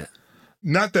that. Yeah.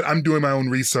 Not that I'm doing my own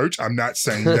research. I'm not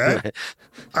saying that.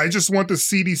 I just want the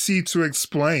CDC to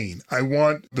explain. I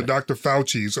want the Dr.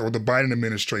 Fauci's or the Biden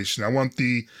administration. I want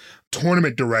the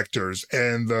tournament directors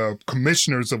and the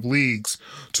commissioners of leagues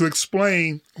to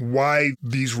explain why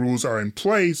these rules are in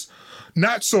place,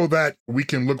 not so that we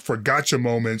can look for gotcha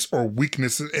moments or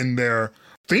weaknesses in their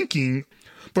thinking,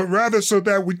 but rather so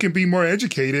that we can be more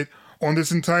educated on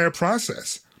this entire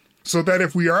process. So that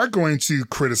if we are going to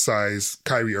criticize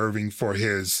Kyrie Irving for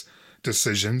his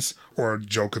decisions, or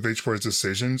Djokovic for his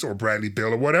decisions, or Bradley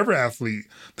Beal, or whatever athlete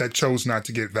that chose not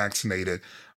to get vaccinated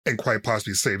and quite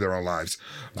possibly save their own lives.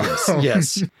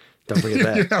 Yes. Don't forget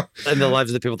that. You know, and the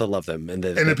lives of the people that love them. And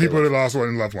the people that lost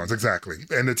one loved ones, exactly.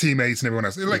 And the teammates and everyone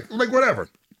else. Like whatever.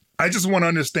 I just want to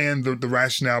understand the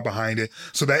rationale behind it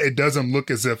so that it doesn't look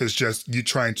as if it's just you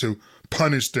trying to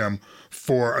punish them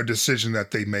for a decision that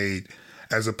they made,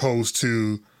 as opposed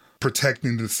to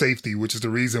protecting the safety, which is the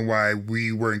reason why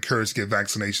we were encouraged to get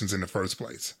vaccinations in the first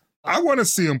place. I want to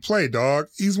see him play, dog.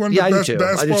 He's one of the best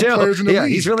basketball players in the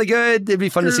league. He's really good. It'd be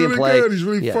fun to see him play. He's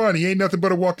really fun. He ain't nothing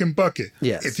but a walking bucket.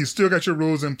 Yes. If you still got your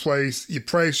rules in place, you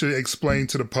probably should explain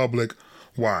to the public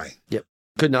why. Yep.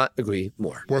 Could not agree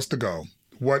more. What's the goal?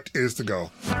 What is the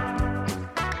goal?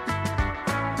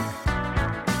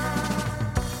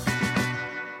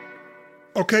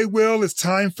 Okay, Will, it's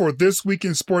time for This Week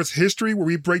in Sports History, where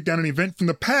we break down an event from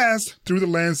the past through the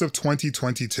lens of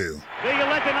 2022. The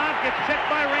Letonov gets checked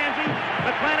by Ramsey.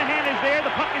 McClanahan is there.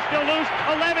 The puck is still loose.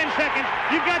 11 seconds.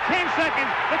 You've got 10 seconds.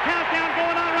 The countdown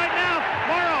going on right now.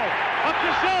 Morrow up to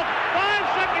Schultz.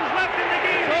 5 seconds left in the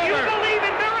game. Do you believe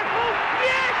in miracles?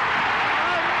 Yes!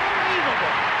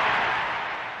 Unbelievable.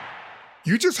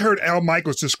 You just heard Al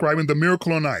Michaels describing the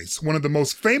Miracle on Ice, one of the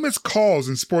most famous calls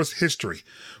in sports history,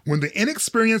 when the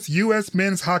inexperienced U.S.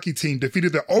 men's hockey team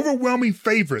defeated the overwhelming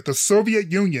favorite, the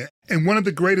Soviet Union, in one of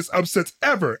the greatest upsets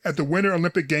ever at the Winter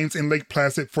Olympic Games in Lake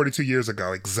Placid 42 years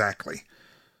ago, exactly.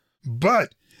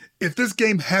 But if this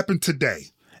game happened today,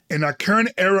 in our current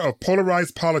era of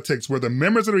polarized politics where the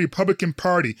members of the Republican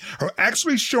Party are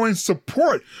actually showing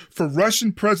support for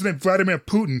Russian President Vladimir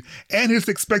Putin and his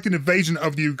expected invasion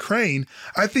of the Ukraine,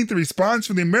 I think the response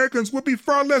from the Americans would be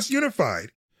far less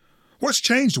unified. What's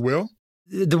changed, Will?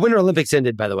 The Winter Olympics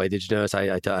ended, by the way. Did you notice?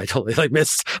 I totally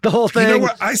missed the whole thing. You know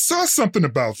what? I saw something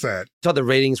about that. I thought the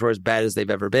ratings were as bad as they've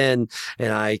ever been,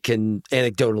 and I can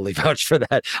anecdotally vouch for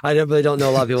that. I really don't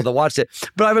know a lot of people that watched it.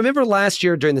 But I remember last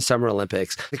year during the Summer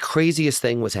Olympics, the craziest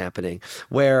thing was happening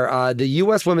where the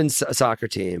U.S. women's soccer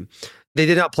team, they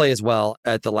did not play as well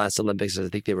at the last Olympics as I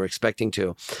think they were expecting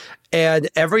to. And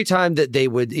every time that they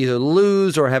would either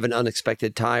lose or have an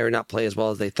unexpected tie or not play as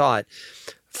well as they thought,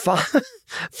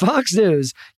 Fox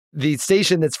News, the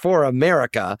station that's for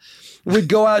America, would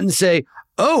go out and say,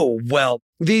 oh, well,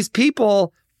 these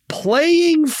people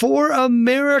playing for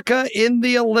America in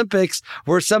the Olympics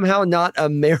were somehow not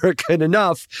American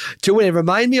enough to win. It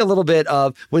reminded me a little bit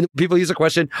of when people use the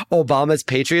question, Obama's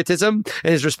patriotism,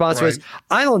 and his response was,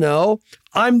 I don't know.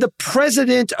 I'm the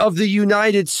president of the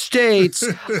United States.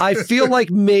 I feel like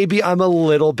maybe I'm a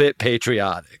little bit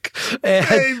patriotic.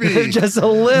 And maybe. Just a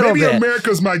little bit. Maybe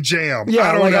America's my jam. Yeah,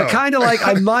 I don't know. I kind of like,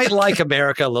 I might like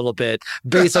America a little bit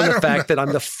based on the fact that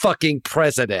I'm the fucking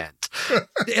president.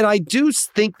 And I do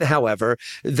think, however,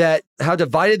 that how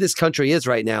divided this country is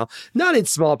right now, not in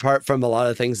small part from a lot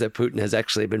of things that Putin has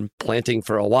actually been planting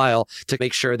for a while to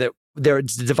make sure that they're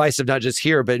divisive, not just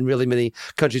here, but in really many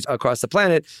countries across the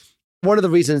planet. One of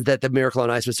the reasons that the Miracle on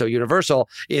Ice was so universal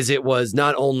is it was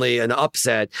not only an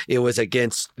upset, it was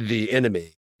against the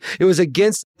enemy. It was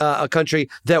against a country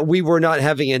that we were not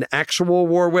having an actual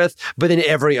war with, but in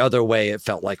every other way, it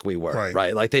felt like we were,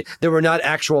 right? Like there were not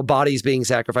actual bodies being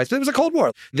sacrificed, but it was a Cold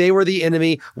War. They were the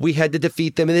enemy. We had to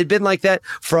defeat them. And it had been like that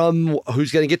from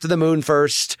who's going to get to the moon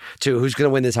first to who's going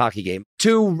to win this hockey game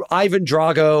to Ivan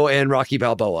Drago and Rocky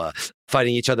Balboa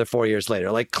fighting each other 4 years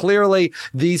later. Like clearly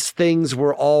these things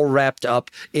were all wrapped up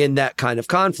in that kind of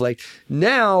conflict.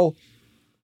 Now,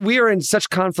 we are in such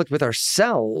conflict with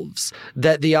ourselves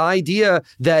that the idea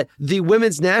that the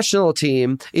women's national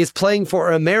team is playing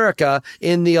for America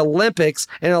in the Olympics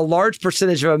and a large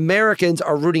percentage of Americans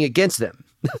are rooting against them.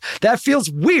 That feels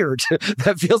weird.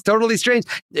 That feels totally strange.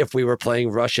 If we were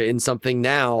playing Russia in something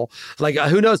now, like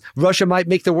who knows, Russia might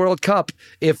make the World Cup.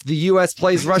 If the U.S.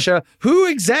 plays Russia, who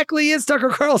exactly is Tucker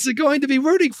Carlson going to be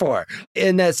rooting for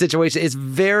in that situation? It's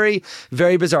very,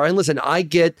 very bizarre. And listen, I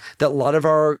get that a lot of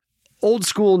our old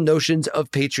school notions of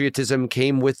patriotism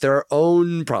came with their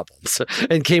own problems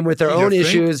and came with their own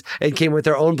issues and came with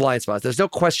their own blind spots. There's no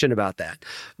question about that.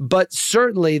 But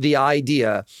certainly the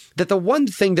idea that the one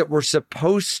thing that we're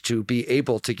supposed to be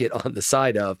able to get on the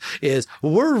side of is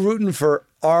we're rooting for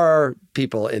our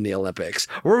people in the Olympics.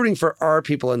 We're rooting for our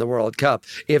people in the World Cup.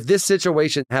 If this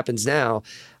situation happens now,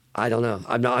 I don't know.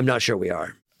 I'm not sure we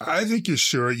are. I think you're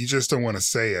sure. You just don't want to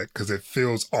say it because it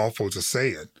feels awful to say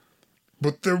it.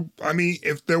 But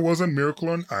if there was a miracle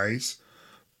on ice,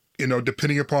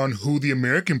 depending upon who the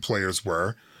American players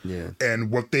were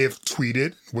and what they have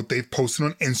tweeted, what they've posted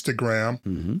on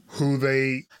Instagram, who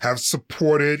they have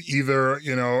supported either,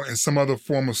 in some other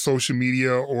form of social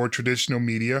media or traditional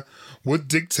media would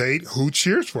dictate who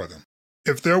cheers for them.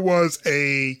 If there was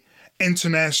a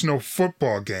international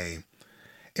football game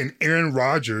and Aaron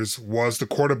Rodgers was the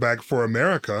quarterback for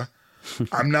America,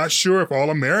 I'm not sure if all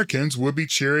Americans would be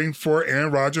cheering for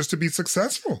Aaron Rodgers to be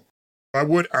successful. I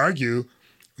would argue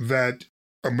that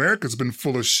America's been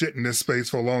full of shit in this space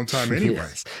for a long time anyway.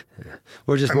 Yes.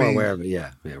 We're just more aware of it.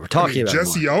 Yeah. We're talking about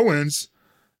Jesse Owens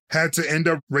had to end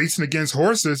up racing against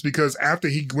horses because after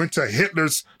he went to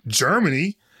Hitler's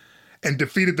Germany and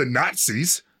defeated the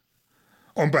Nazis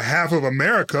on behalf of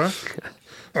America,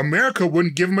 America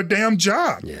wouldn't give him a damn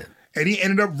job. Yeah. And he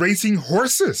ended up racing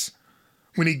horses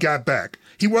when he got back.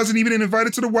 He wasn't even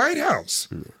invited to the White House.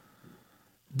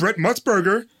 Brett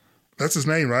Musburger, that's his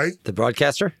name, right? The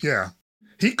broadcaster? Yeah.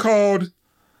 He called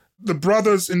the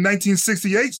brothers in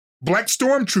 1968 black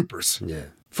stormtroopers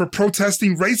for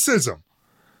protesting racism.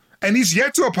 And he's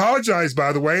yet to apologize,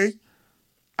 by the way.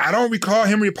 I don't recall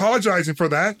him apologizing for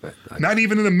that, not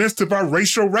even in the midst of our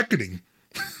racial reckoning.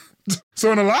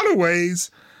 So in a lot of ways,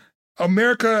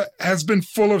 America has been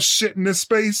full of shit in this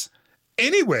space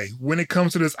anyway, when it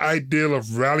comes to this ideal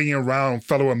of rallying around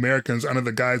fellow Americans under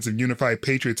the guise of unified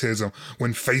patriotism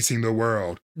when facing the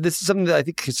world. This is something that I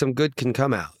think some good can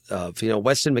come out of.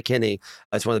 Weston McKennie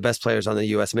is one of the best players on the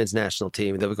U.S. men's national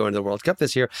team that would go into the World Cup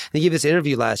this year. And he gave this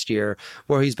interview last year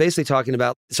where he's basically talking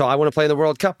about, so I want to play in the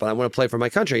World Cup, but I want to play for my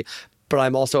country. But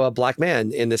I'm also a black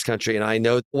man in this country, and I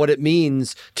know what it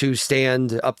means to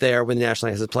stand up there when the national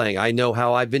anthem is playing. I know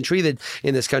how I've been treated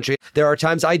in this country. There are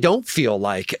times I don't feel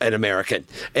like an American,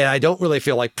 and I don't really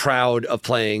feel like proud of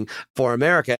playing for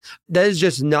America. That is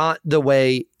just not the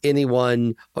way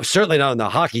anyone, certainly not on the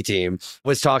hockey team,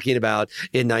 was talking about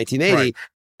in 1980. Right.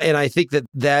 And I think that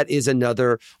that is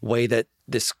another way that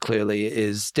this clearly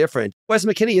is different. Wes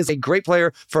McKennie is a great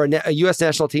player for a U.S.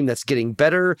 national team that's getting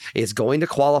better, is going to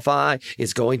qualify,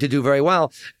 is going to do very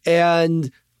well. And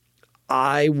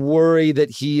I worry that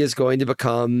he is going to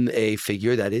become a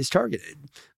figure that is targeted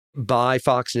by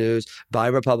Fox News, by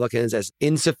Republicans as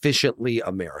insufficiently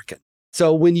American.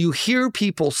 So when you hear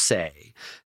people say,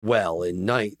 well, in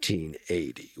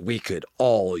 1980, we could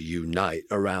all unite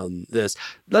around this.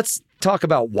 Let's talk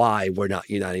about why we're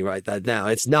not uniting right now.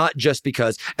 It's not just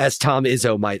because, as Tom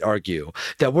Izzo might argue,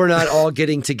 that we're not all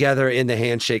getting together in the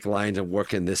handshake lines and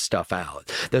working this stuff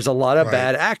out. There's a lot of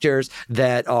bad actors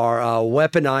that are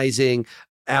weaponizing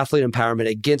athlete empowerment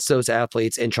against those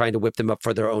athletes and trying to whip them up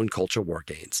for their own culture war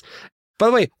gains. By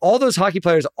the way, all those hockey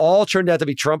players all turned out to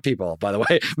be Trump people, by the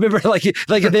way. Remember, like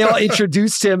they all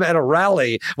introduced him at a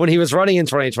rally when he was running in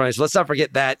 2020. So let's not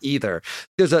forget that either.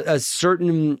 There's a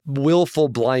certain willful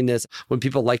blindness when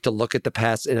people like to look at the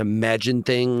past and imagine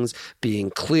things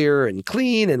being clear and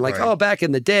clean and like, oh, back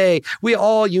in the day, we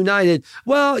all united.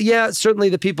 Well, yeah, certainly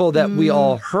the people that we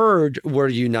all heard were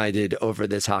united over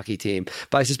this hockey team.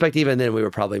 But I suspect even then we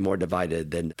were probably more divided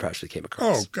than perhaps we came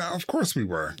across. Oh, God, of course we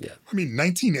were. Yeah. I mean,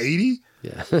 1980?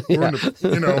 Yeah. We're in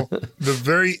the, the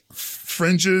very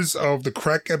fringes of the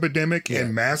crack epidemic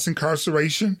and mass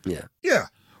incarceration. Yeah. Yeah.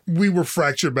 We were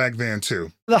fractured back then,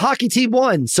 too. The hockey team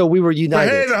won, so we were united.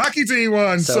 But hey, the hockey team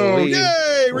won, so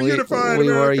yay, we're unified. We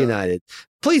were united.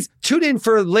 Please tune in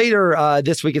for later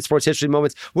this week at Sports History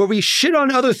Moments, where we shit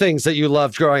on other things that you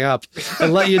loved growing up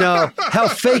and let you know how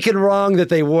fake and wrong that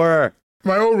they were.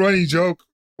 My old running joke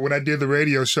when I did the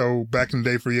radio show back in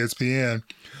the day for ESPN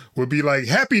would be like,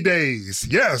 happy days.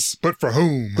 Yes, but for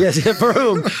whom? Yes, for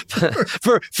whom?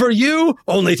 for you,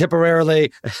 only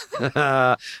temporarily.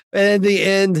 And in the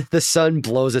end, the sun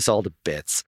blows us all to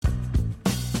bits.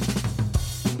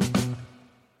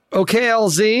 Okay,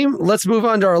 LZ, let's move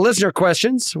on to our listener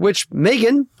questions, which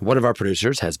Megan, one of our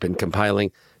producers, has been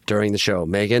compiling during the show.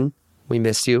 Megan, we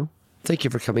missed you. Thank you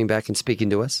for coming back and speaking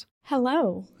to us.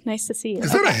 Hello. Nice to see you.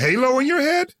 Is that a halo in your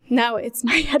head? No, it's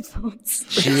my headphones.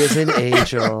 She is an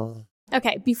angel.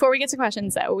 Okay, before we get to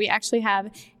questions, though, we actually have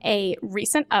a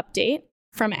recent update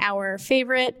from our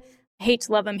favorite hate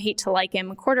to love him, hate to like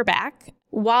him quarterback.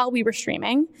 While we were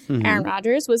streaming, Aaron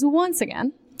Rodgers was once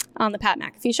again on the Pat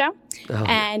McAfee show,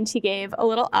 and he gave a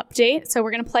little update. So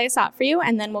we're going to play us out for you,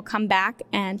 and then we'll come back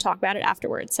and talk about it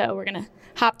afterwards. So we're going to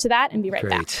hop to that and be right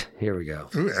back. Here we go.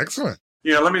 Ooh, excellent.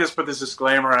 Yeah, let me just put this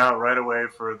disclaimer out right away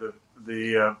for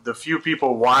the few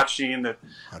people watching that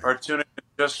are tuning in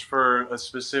just for a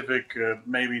specific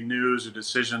maybe news or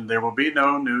decision. There will be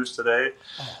no news today,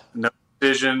 no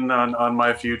decision on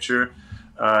my future.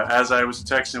 As I was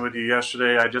texting with you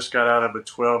yesterday, I just got out of a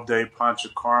 12-day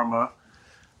panchakarma.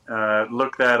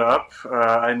 Look that up.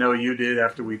 I know you did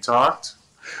after we talked.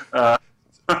 But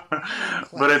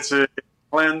it's a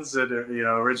cleanse that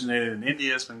originated in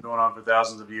India. It's been going on for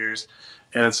thousands of years,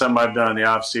 and it's something I've done in the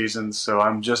off season. So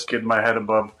I'm just getting my head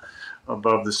above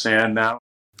the sand now.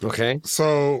 Okay.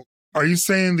 So are you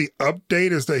saying the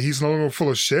update is that he's no longer full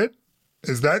of shit?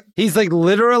 Is that? He's like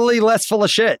literally less full of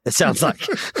shit, it sounds like.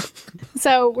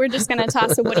 So we're just going to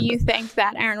toss it. What do you think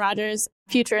that Aaron Rodgers'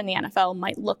 future in the NFL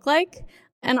might look like?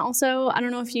 And also, I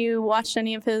don't know if you watched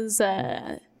any of his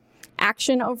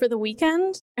action over the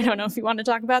weekend. I don't know if you want to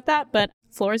talk about that, but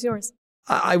floor is yours.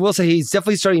 I will say he's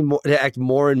definitely starting to act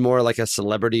more and more like a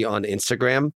celebrity on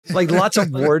Instagram, like lots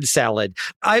of word salad.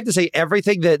 I have to say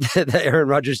everything that Aaron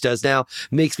Rodgers does now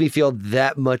makes me feel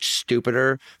that much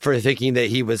stupider for thinking that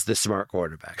he was the smart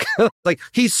quarterback. Like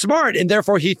he's smart and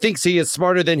therefore he thinks he is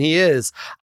smarter than he is.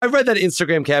 I read that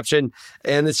Instagram caption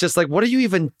and it's just like, what are you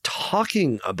even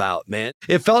talking about, man?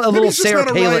 It felt a little Sarah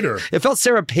Palin. It felt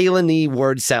Sarah Palin-y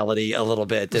word salady a little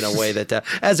bit in a way that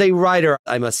as a writer,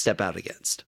 I must step out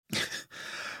against.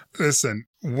 Listen,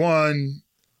 one,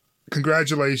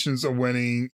 congratulations on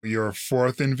winning your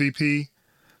 4th MVP.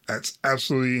 That's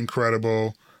absolutely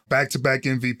incredible. Back-to-back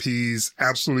MVPs,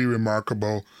 absolutely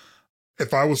remarkable.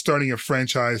 If I was starting a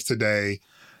franchise today,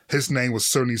 his name would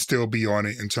certainly still be on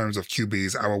it in terms of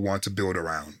QBs I would want to build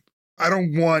around. I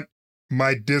don't want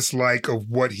my dislike of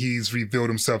what he's revealed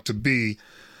himself to be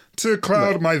to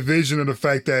cloud my vision of the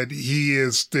fact that he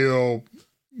is still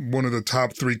one of the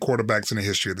top 3 quarterbacks in the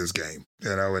history of this game,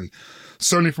 and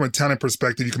certainly from a talent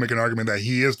perspective, you can make an argument that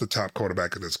he is the top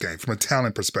quarterback of this game from a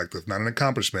talent perspective, not an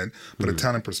accomplishment, but a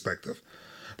talent perspective.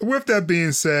 But with that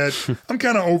being said, I'm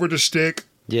kind of over the shtick.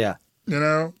 Yeah.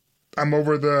 I'm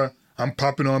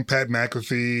popping on Pat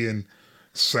McAfee and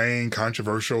saying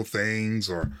controversial things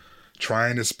or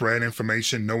trying to spread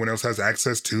information no one else has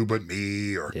access to but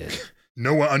me, or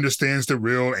no one understands the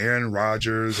real Aaron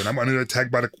Rodgers, and I'm under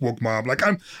attack by the woke mob. Like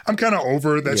I'm kind of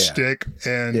over that shtick,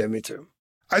 and me too.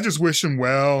 I just wish him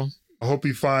well. I hope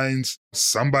he finds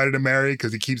somebody to marry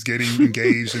because he keeps getting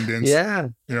engaged, and then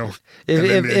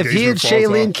if he and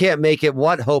Shailene can't make it,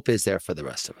 what hope is there for the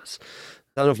rest of us?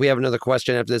 I don't know if we have another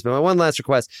question after this, but my one last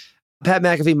request: Pat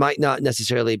McAfee might not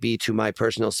necessarily be to my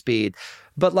personal speed,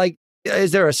 but like,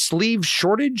 is there a sleeve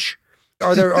shortage?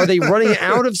 Are they running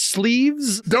out of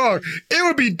sleeves? Dog, it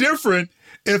would be different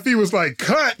if he was like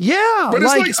cut. Yeah, but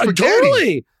it's like spaghetti.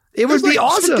 Totally. It would be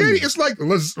awesome. Spaghetti. It's like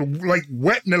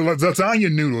wet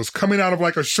lasagna noodles coming out of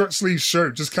like a short sleeve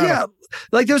shirt. Just kind of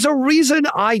like there's a reason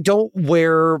I don't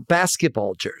wear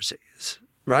basketball jerseys,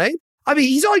 right? I mean,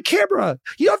 he's on camera.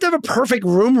 You don't have to have a perfect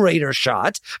room raider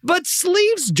shot, but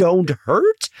sleeves don't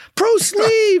hurt. Pro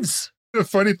sleeves. The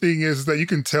funny thing is that you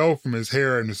can tell from his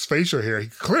hair and his facial hair, he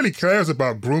clearly cares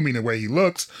about grooming the way he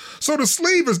looks. So the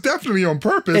sleeve is definitely on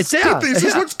purpose. He thinks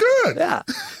this looks good. Yeah.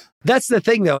 That's the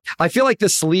thing, though. I feel like the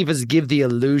sleeves give the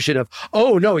illusion of,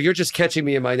 oh, no, you're just catching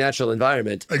me in my natural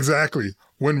environment. Exactly.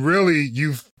 When really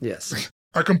you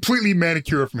are completely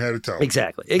manicured from head to toe.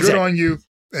 Exactly. Good on you,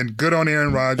 and good on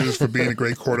Aaron Rodgers for being a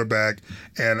great quarterback.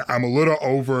 And I'm a little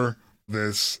over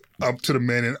this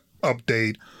up-to-the-minute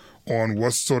update on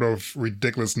what sort of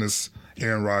ridiculousness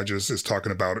Aaron Rodgers is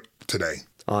talking about today.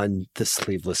 On the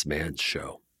Sleeveless Man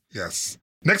show. Yes.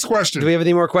 Next question. Do we have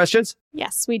any more questions?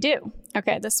 Yes, we do.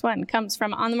 Okay, this one comes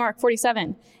from On the Mark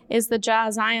 47. Is the Ja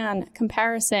Zion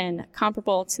comparison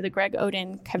comparable to the Greg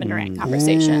Oden Kevin Durant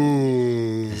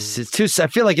conversation? I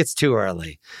feel like it's too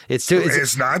early. It's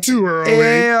not too early.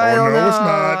 I don't know. It's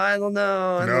not. I don't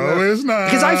know. No, it's not.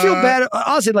 Because I feel bad.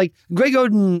 Honestly, like, Greg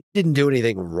Oden didn't do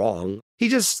anything wrong. He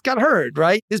just got hurt,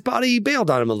 right? His body bailed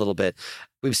on him a little bit.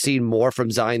 We've seen more from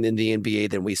Zion in the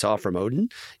NBA than we saw from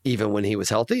Oden, even when he was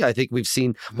healthy. I think we've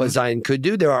seen what Zion could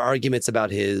do. There are arguments about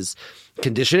his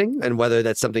conditioning and whether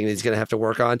that's something that he's going to have to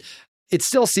work on. It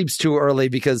still seems too early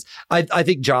because I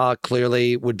think Ja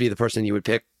clearly would be the person you would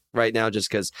pick right now just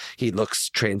because he looks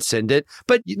transcendent.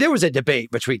 But there was a debate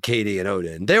between KD and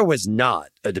Oden. There was not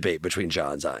a debate between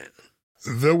Ja and Zion.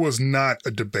 There was not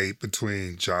a debate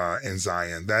between Ja and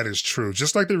Zion. That is true.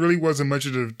 Just like there really wasn't much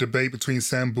of a debate between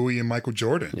Sam Bowie and Michael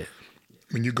Jordan. Yeah.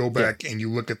 When you go back and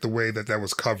you look at the way that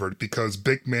was covered, because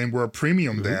big men were a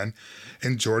premium then,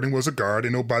 and Jordan was a guard.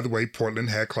 And oh, by the way,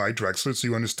 Portland had Clyde Drexler, so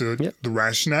you understood the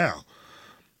rationale.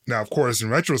 Now, of course,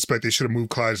 in retrospect, they should have moved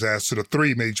Clyde's ass to the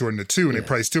 3, made Jordan the 2, and they'd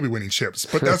probably still be winning chips.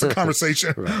 But that's a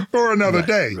conversation for another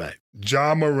day. Right.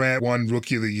 Ja Morant won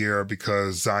Rookie of the Year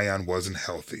because Zion wasn't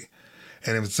healthy.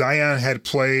 And if Zion had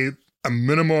played a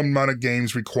minimum amount of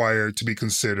games required to be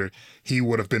considered, he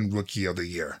would have been Rookie of the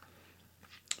Year.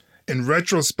 In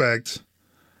retrospect,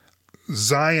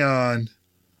 Zion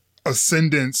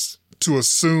ascendance to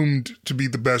assumed to be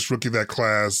the best rookie of that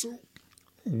class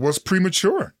was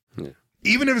premature. Yeah.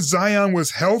 Even if Zion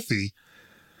was healthy,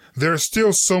 there's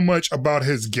still so much about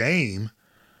his game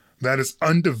that is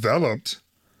undeveloped,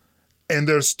 and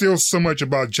there's still so much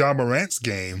about Ja Morant's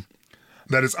game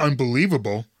that is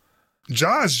unbelievable.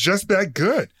 Ja is just that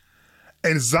good,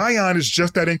 and Zion is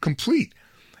just that incomplete.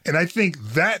 And I think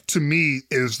that, to me,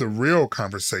 is the real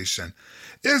conversation.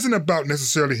 It isn't about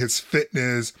necessarily his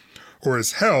fitness or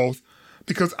his health,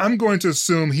 because I'm going to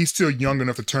assume he's still young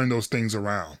enough to turn those things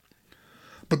around.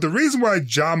 But the reason why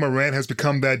Ja Morant has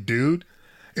become that dude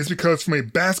is because from a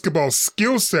basketball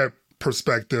skill set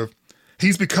perspective,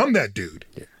 he's become that dude.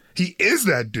 Yeah. He is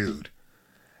that dude.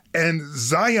 And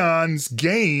Zion's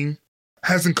game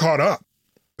hasn't caught up.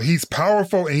 He's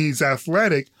powerful and he's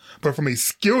athletic, but from a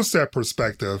skill set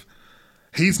perspective,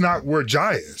 he's not where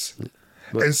Ja is.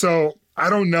 And so I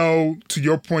don't know, to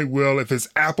your point, Will, if it's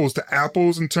apples to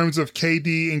apples in terms of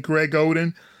KD and Greg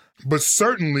Oden, but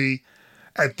certainly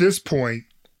at this point,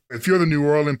 if you're the New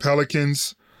Orleans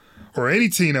Pelicans or any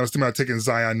team that was thinking about taking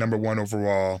Zion number 1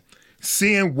 overall,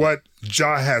 seeing what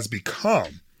Ja has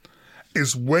become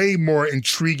is way more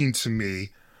intriguing to me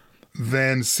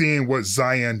than seeing what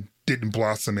Zion didn't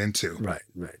blossom into. Right.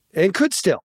 And could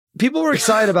still. People were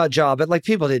excited about Ja, but like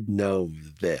people didn't know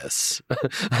this.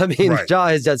 I mean, Ja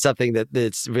has done something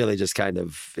that's really just kind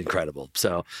of incredible.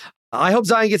 So I hope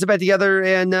Zion gets it back together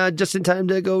and just in time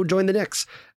to go join the Knicks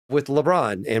with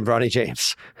LeBron and Bronny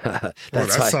James.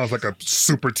 That sounds like a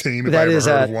super team. That is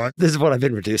one. This is what I've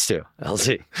been reduced to,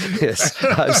 LZ. Yes,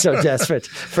 I'm so desperate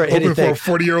for anything. Hoping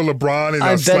for a 40-year-old LeBron and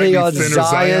I'm a slightly on thinner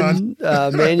Zion.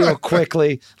 Manuel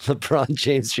Quickly, LeBron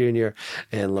James Jr.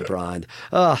 and LeBron.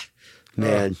 Oh,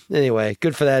 man. Anyway,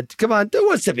 good for that. Come on. Who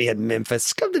wants to be in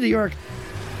Memphis? Come to New York.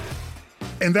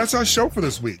 And that's our show for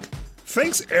this week.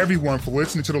 Thanks, everyone, for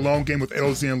listening to The Long Game with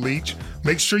LZ and Leach.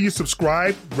 Make sure you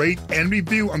subscribe, rate, and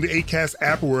review on the Acast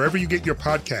app or wherever you get your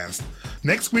podcasts.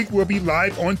 Next week, we'll be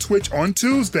live on Twitch on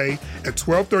Tuesday at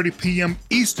 12:30 p.m.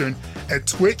 Eastern at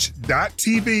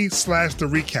twitch.tv/The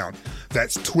Recount.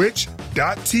 That's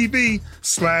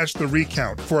twitch.tv/The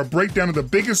Recount for a breakdown of the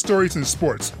biggest stories in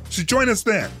sports. So join us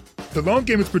then. The Long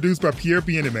Game is produced by Pierre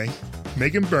Bien-Aimé,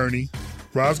 Megan Burney,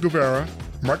 Roz Guevara,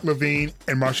 Mark Levine,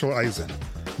 and Marshall Eisen.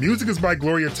 Music is by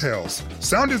Gloria Tells.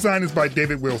 Sound design is by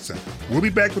David Wilson. We'll be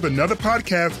back with another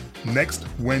podcast next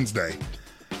Wednesday.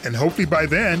 And hopefully by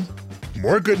then,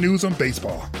 more good news on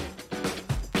baseball.